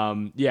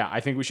 I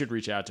think we should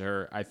reach out to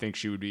her. I think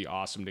she would be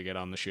awesome to get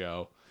on the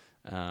show.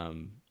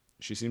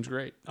 She seems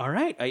great. All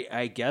right.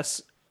 I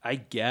guess we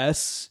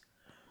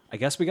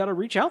got to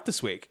reach out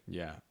this week.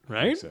 Yeah.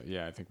 Right? So.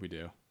 Yeah, I think we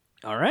do.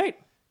 All right.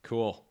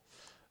 Cool.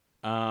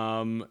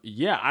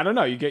 I don't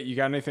know. You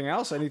got anything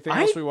else? Anything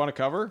else we want to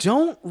cover?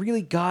 Don't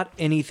really got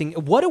anything.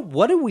 What do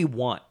we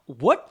want?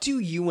 What do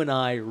you and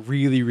I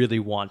really, really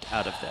want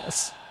out of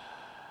this?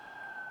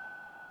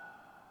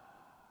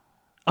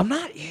 I'm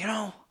not,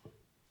 I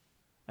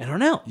don't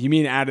know. You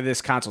mean out of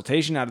this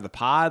consultation, out of the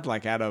pod,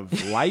 like out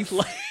of life?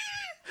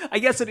 I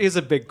guess it is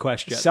a big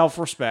question.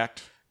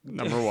 Self-respect,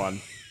 number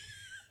one.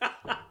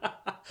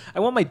 I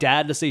want my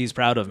dad to say he's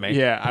proud of me.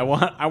 Yeah, I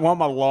want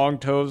my long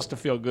toes to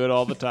feel good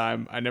all the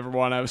time. I never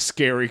want to have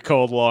scary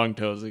cold long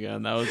toes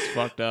again. That was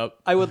fucked up.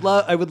 I would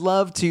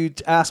love to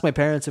ask my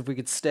parents if we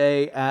could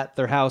stay at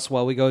their house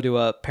while we go to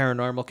a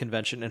paranormal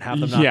convention and have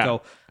them not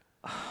go.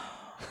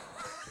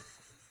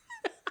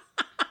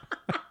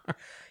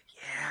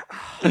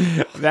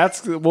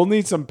 We'll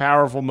need some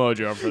powerful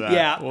mojo for that.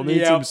 Yeah, we'll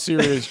need some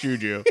serious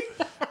juju.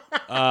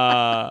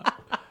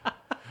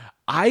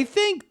 I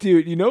think,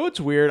 dude, you know what's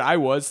weird? I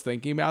was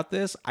thinking about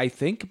this. I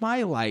think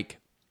my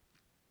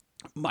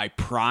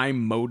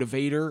prime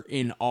motivator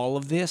in all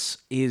of this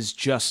is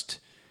just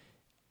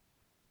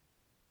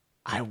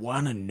I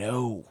want to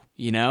know,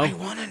 I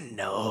want to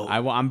know.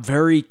 I'm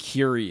very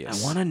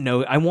curious. I want to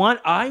know. I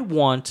want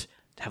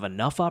to have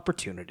enough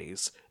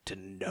opportunities to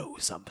know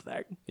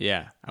something.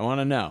 Yeah, I want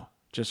to know.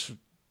 Just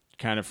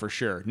kind of for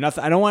sure.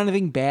 Nothing. I don't want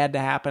anything bad to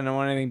happen. I don't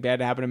want anything bad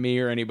to happen to me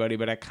or anybody,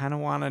 but I kind of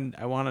want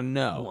to. I want to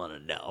know. I want to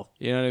know.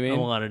 You know what I mean? I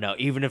want to know.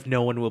 Even if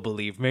no one will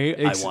believe me,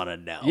 I want to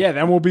know. Yeah,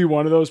 then we'll be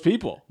one of those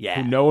people.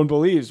 Yeah. Who no one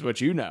believes, but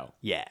you know.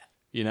 Yeah.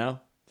 You know.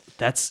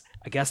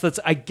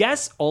 I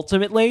guess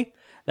ultimately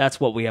that's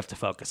what we have to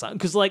focus on,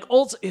 because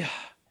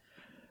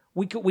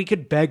we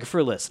could beg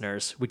for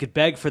listeners. We could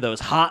beg for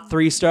those hot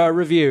 3-star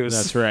reviews.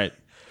 That's right.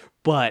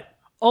 But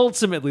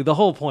ultimately, the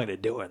whole point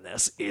of doing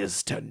this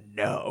is to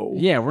know.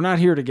 Yeah, we're not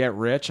here to get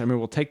rich. I mean,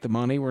 we'll take the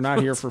money. We're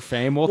not here for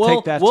fame. We'll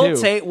take that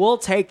too. We'll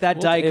take that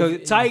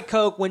Diet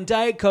Coke when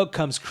Diet Coke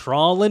comes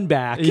crawling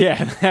back.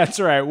 Yeah, that's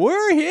right.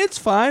 It's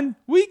fine.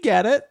 We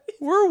get it.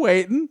 We're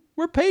waiting.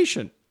 We're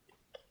patient.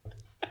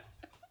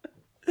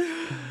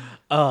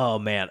 Oh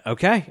man.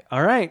 Okay.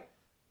 All right.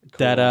 Cool.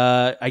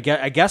 That I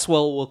guess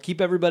we'll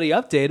keep everybody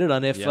updated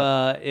on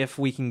if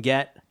we can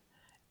get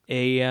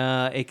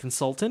a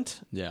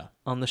consultant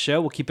on the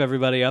show. We'll keep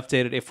everybody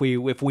updated if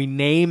we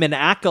name an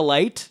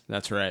acolyte.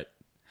 That's right.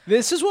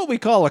 This is what we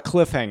call a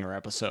cliffhanger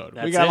episode.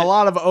 That's we got it. a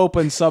lot of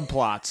open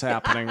subplots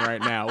happening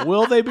right now.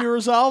 Will they be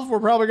resolved? We're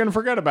probably going to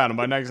forget about them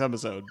by next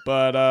episode.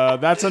 But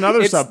that's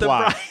another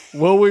subplot.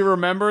 Will we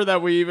remember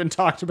that we even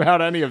talked about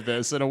any of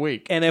this in a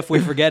week? And if we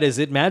forget, is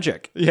it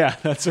magic? Yeah,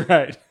 that's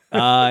right.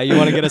 You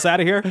want to get us out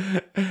of here?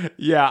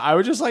 Yeah, I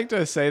would just like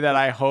to say that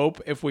I hope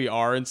if we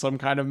are in some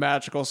kind of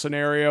magical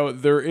scenario,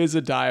 there is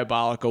a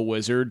diabolical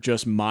wizard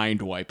just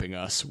mind wiping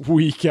us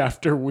week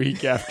after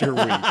week after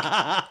week.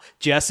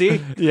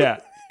 Jesse? Yeah.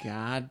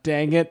 God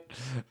dang it.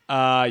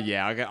 I'll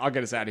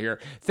get us out of here.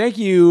 Thank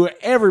you,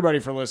 everybody,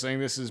 for listening.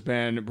 This has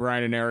been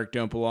Brian and Eric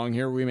Don't Belong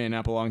Here. We may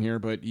not belong here,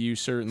 but you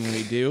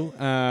certainly do.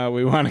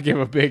 We want to give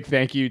a big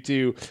thank you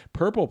to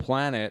Purple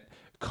Planet,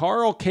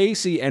 Carl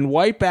Casey, and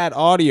White Bat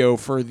Audio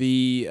for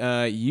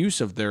the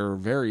use of their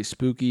very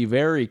spooky,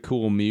 very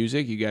cool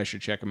music. You guys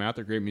should check them out.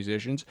 They're great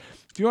musicians.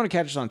 If you want to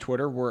catch us on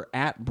Twitter, we're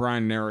at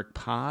Brian and Eric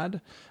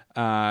Pod.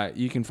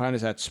 You can find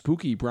us at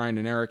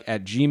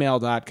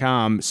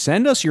spookybriananderik@gmail.com.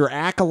 Send us your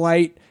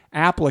acolyte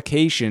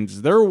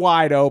applications. They're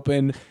wide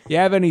open. You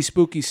have any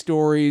spooky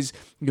stories,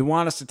 you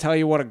want us to tell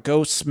you what a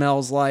ghost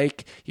smells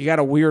like, you got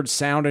a weird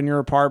sound in your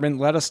apartment,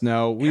 let us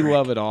know. We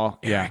love it all.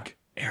 Eric.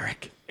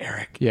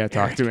 Yeah,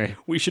 talk to me.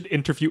 We should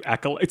interview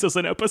acolytes as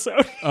an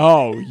episode.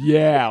 Oh,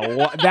 yeah.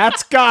 Well,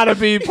 that's got to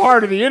be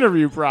part of the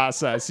interview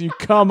process. You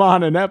come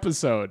on an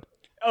episode.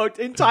 Oh,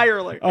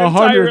 entirely.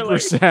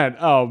 100%.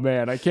 Oh,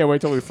 man. I can't wait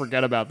till we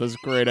forget about this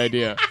great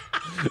idea.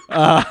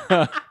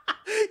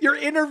 Your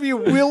interview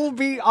will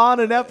be on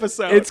an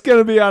episode. It's going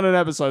to be on an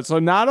episode. So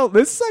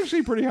this is actually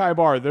a pretty high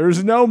bar.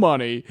 There's no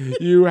money.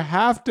 You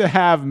have to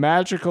have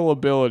magical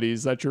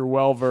abilities that you're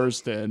well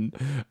versed in.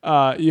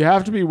 You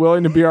have to be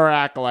willing to be our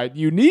acolyte.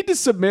 You need to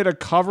submit a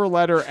cover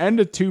letter and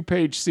a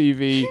 2-page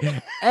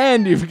CV,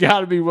 and you've got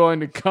to be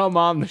willing to come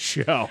on the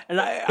show. And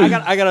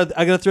I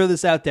gotta throw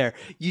this out there.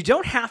 You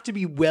don't have to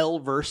be well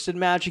versed in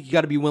magic. You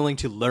got to be willing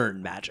to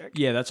learn magic.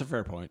 Yeah, that's a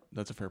fair point.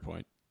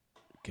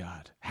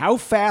 God, how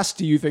fast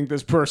do you think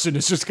this person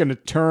is just going to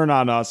turn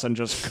on us and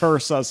just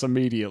curse us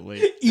immediately?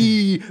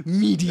 It's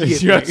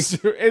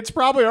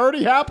probably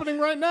already happening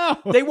right now.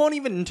 They won't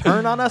even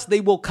turn on us.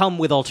 They will come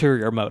with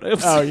ulterior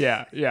motives. Oh,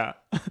 yeah.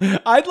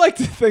 I'd like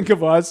to think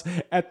of us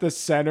at the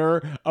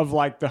center of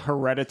like the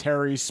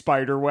hereditary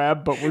spider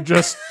web, but we're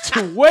just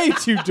way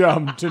too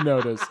dumb to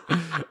notice.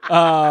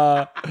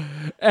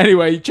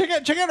 Anyway, check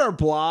out our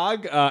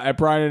blog at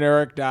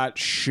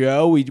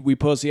briananderic.show. We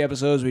post the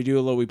episodes.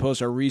 We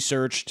post our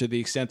research to the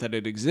extent that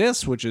it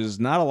exists, which is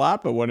not a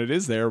lot, but when it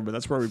is there, but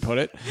that's where we put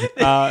it.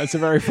 It's a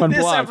very fun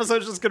blog. This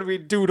episode's just going to be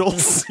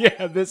doodles.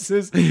 Yeah, this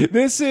is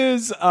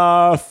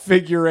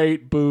figure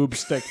 8 boob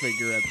stick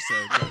figure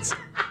episode.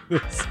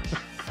 That's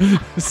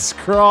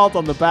scrawled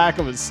on the back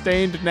of a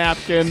stained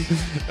napkin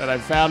that I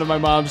found in my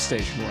mom's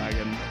station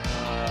wagon.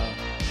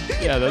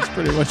 Yeah, that's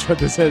pretty much what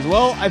this is.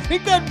 Well, I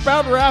think that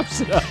about wraps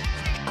it up.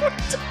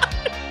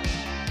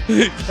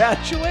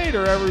 Catch you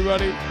later,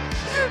 everybody.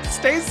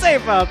 Stay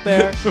safe out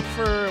there.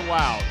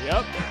 Wow.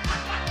 Yep.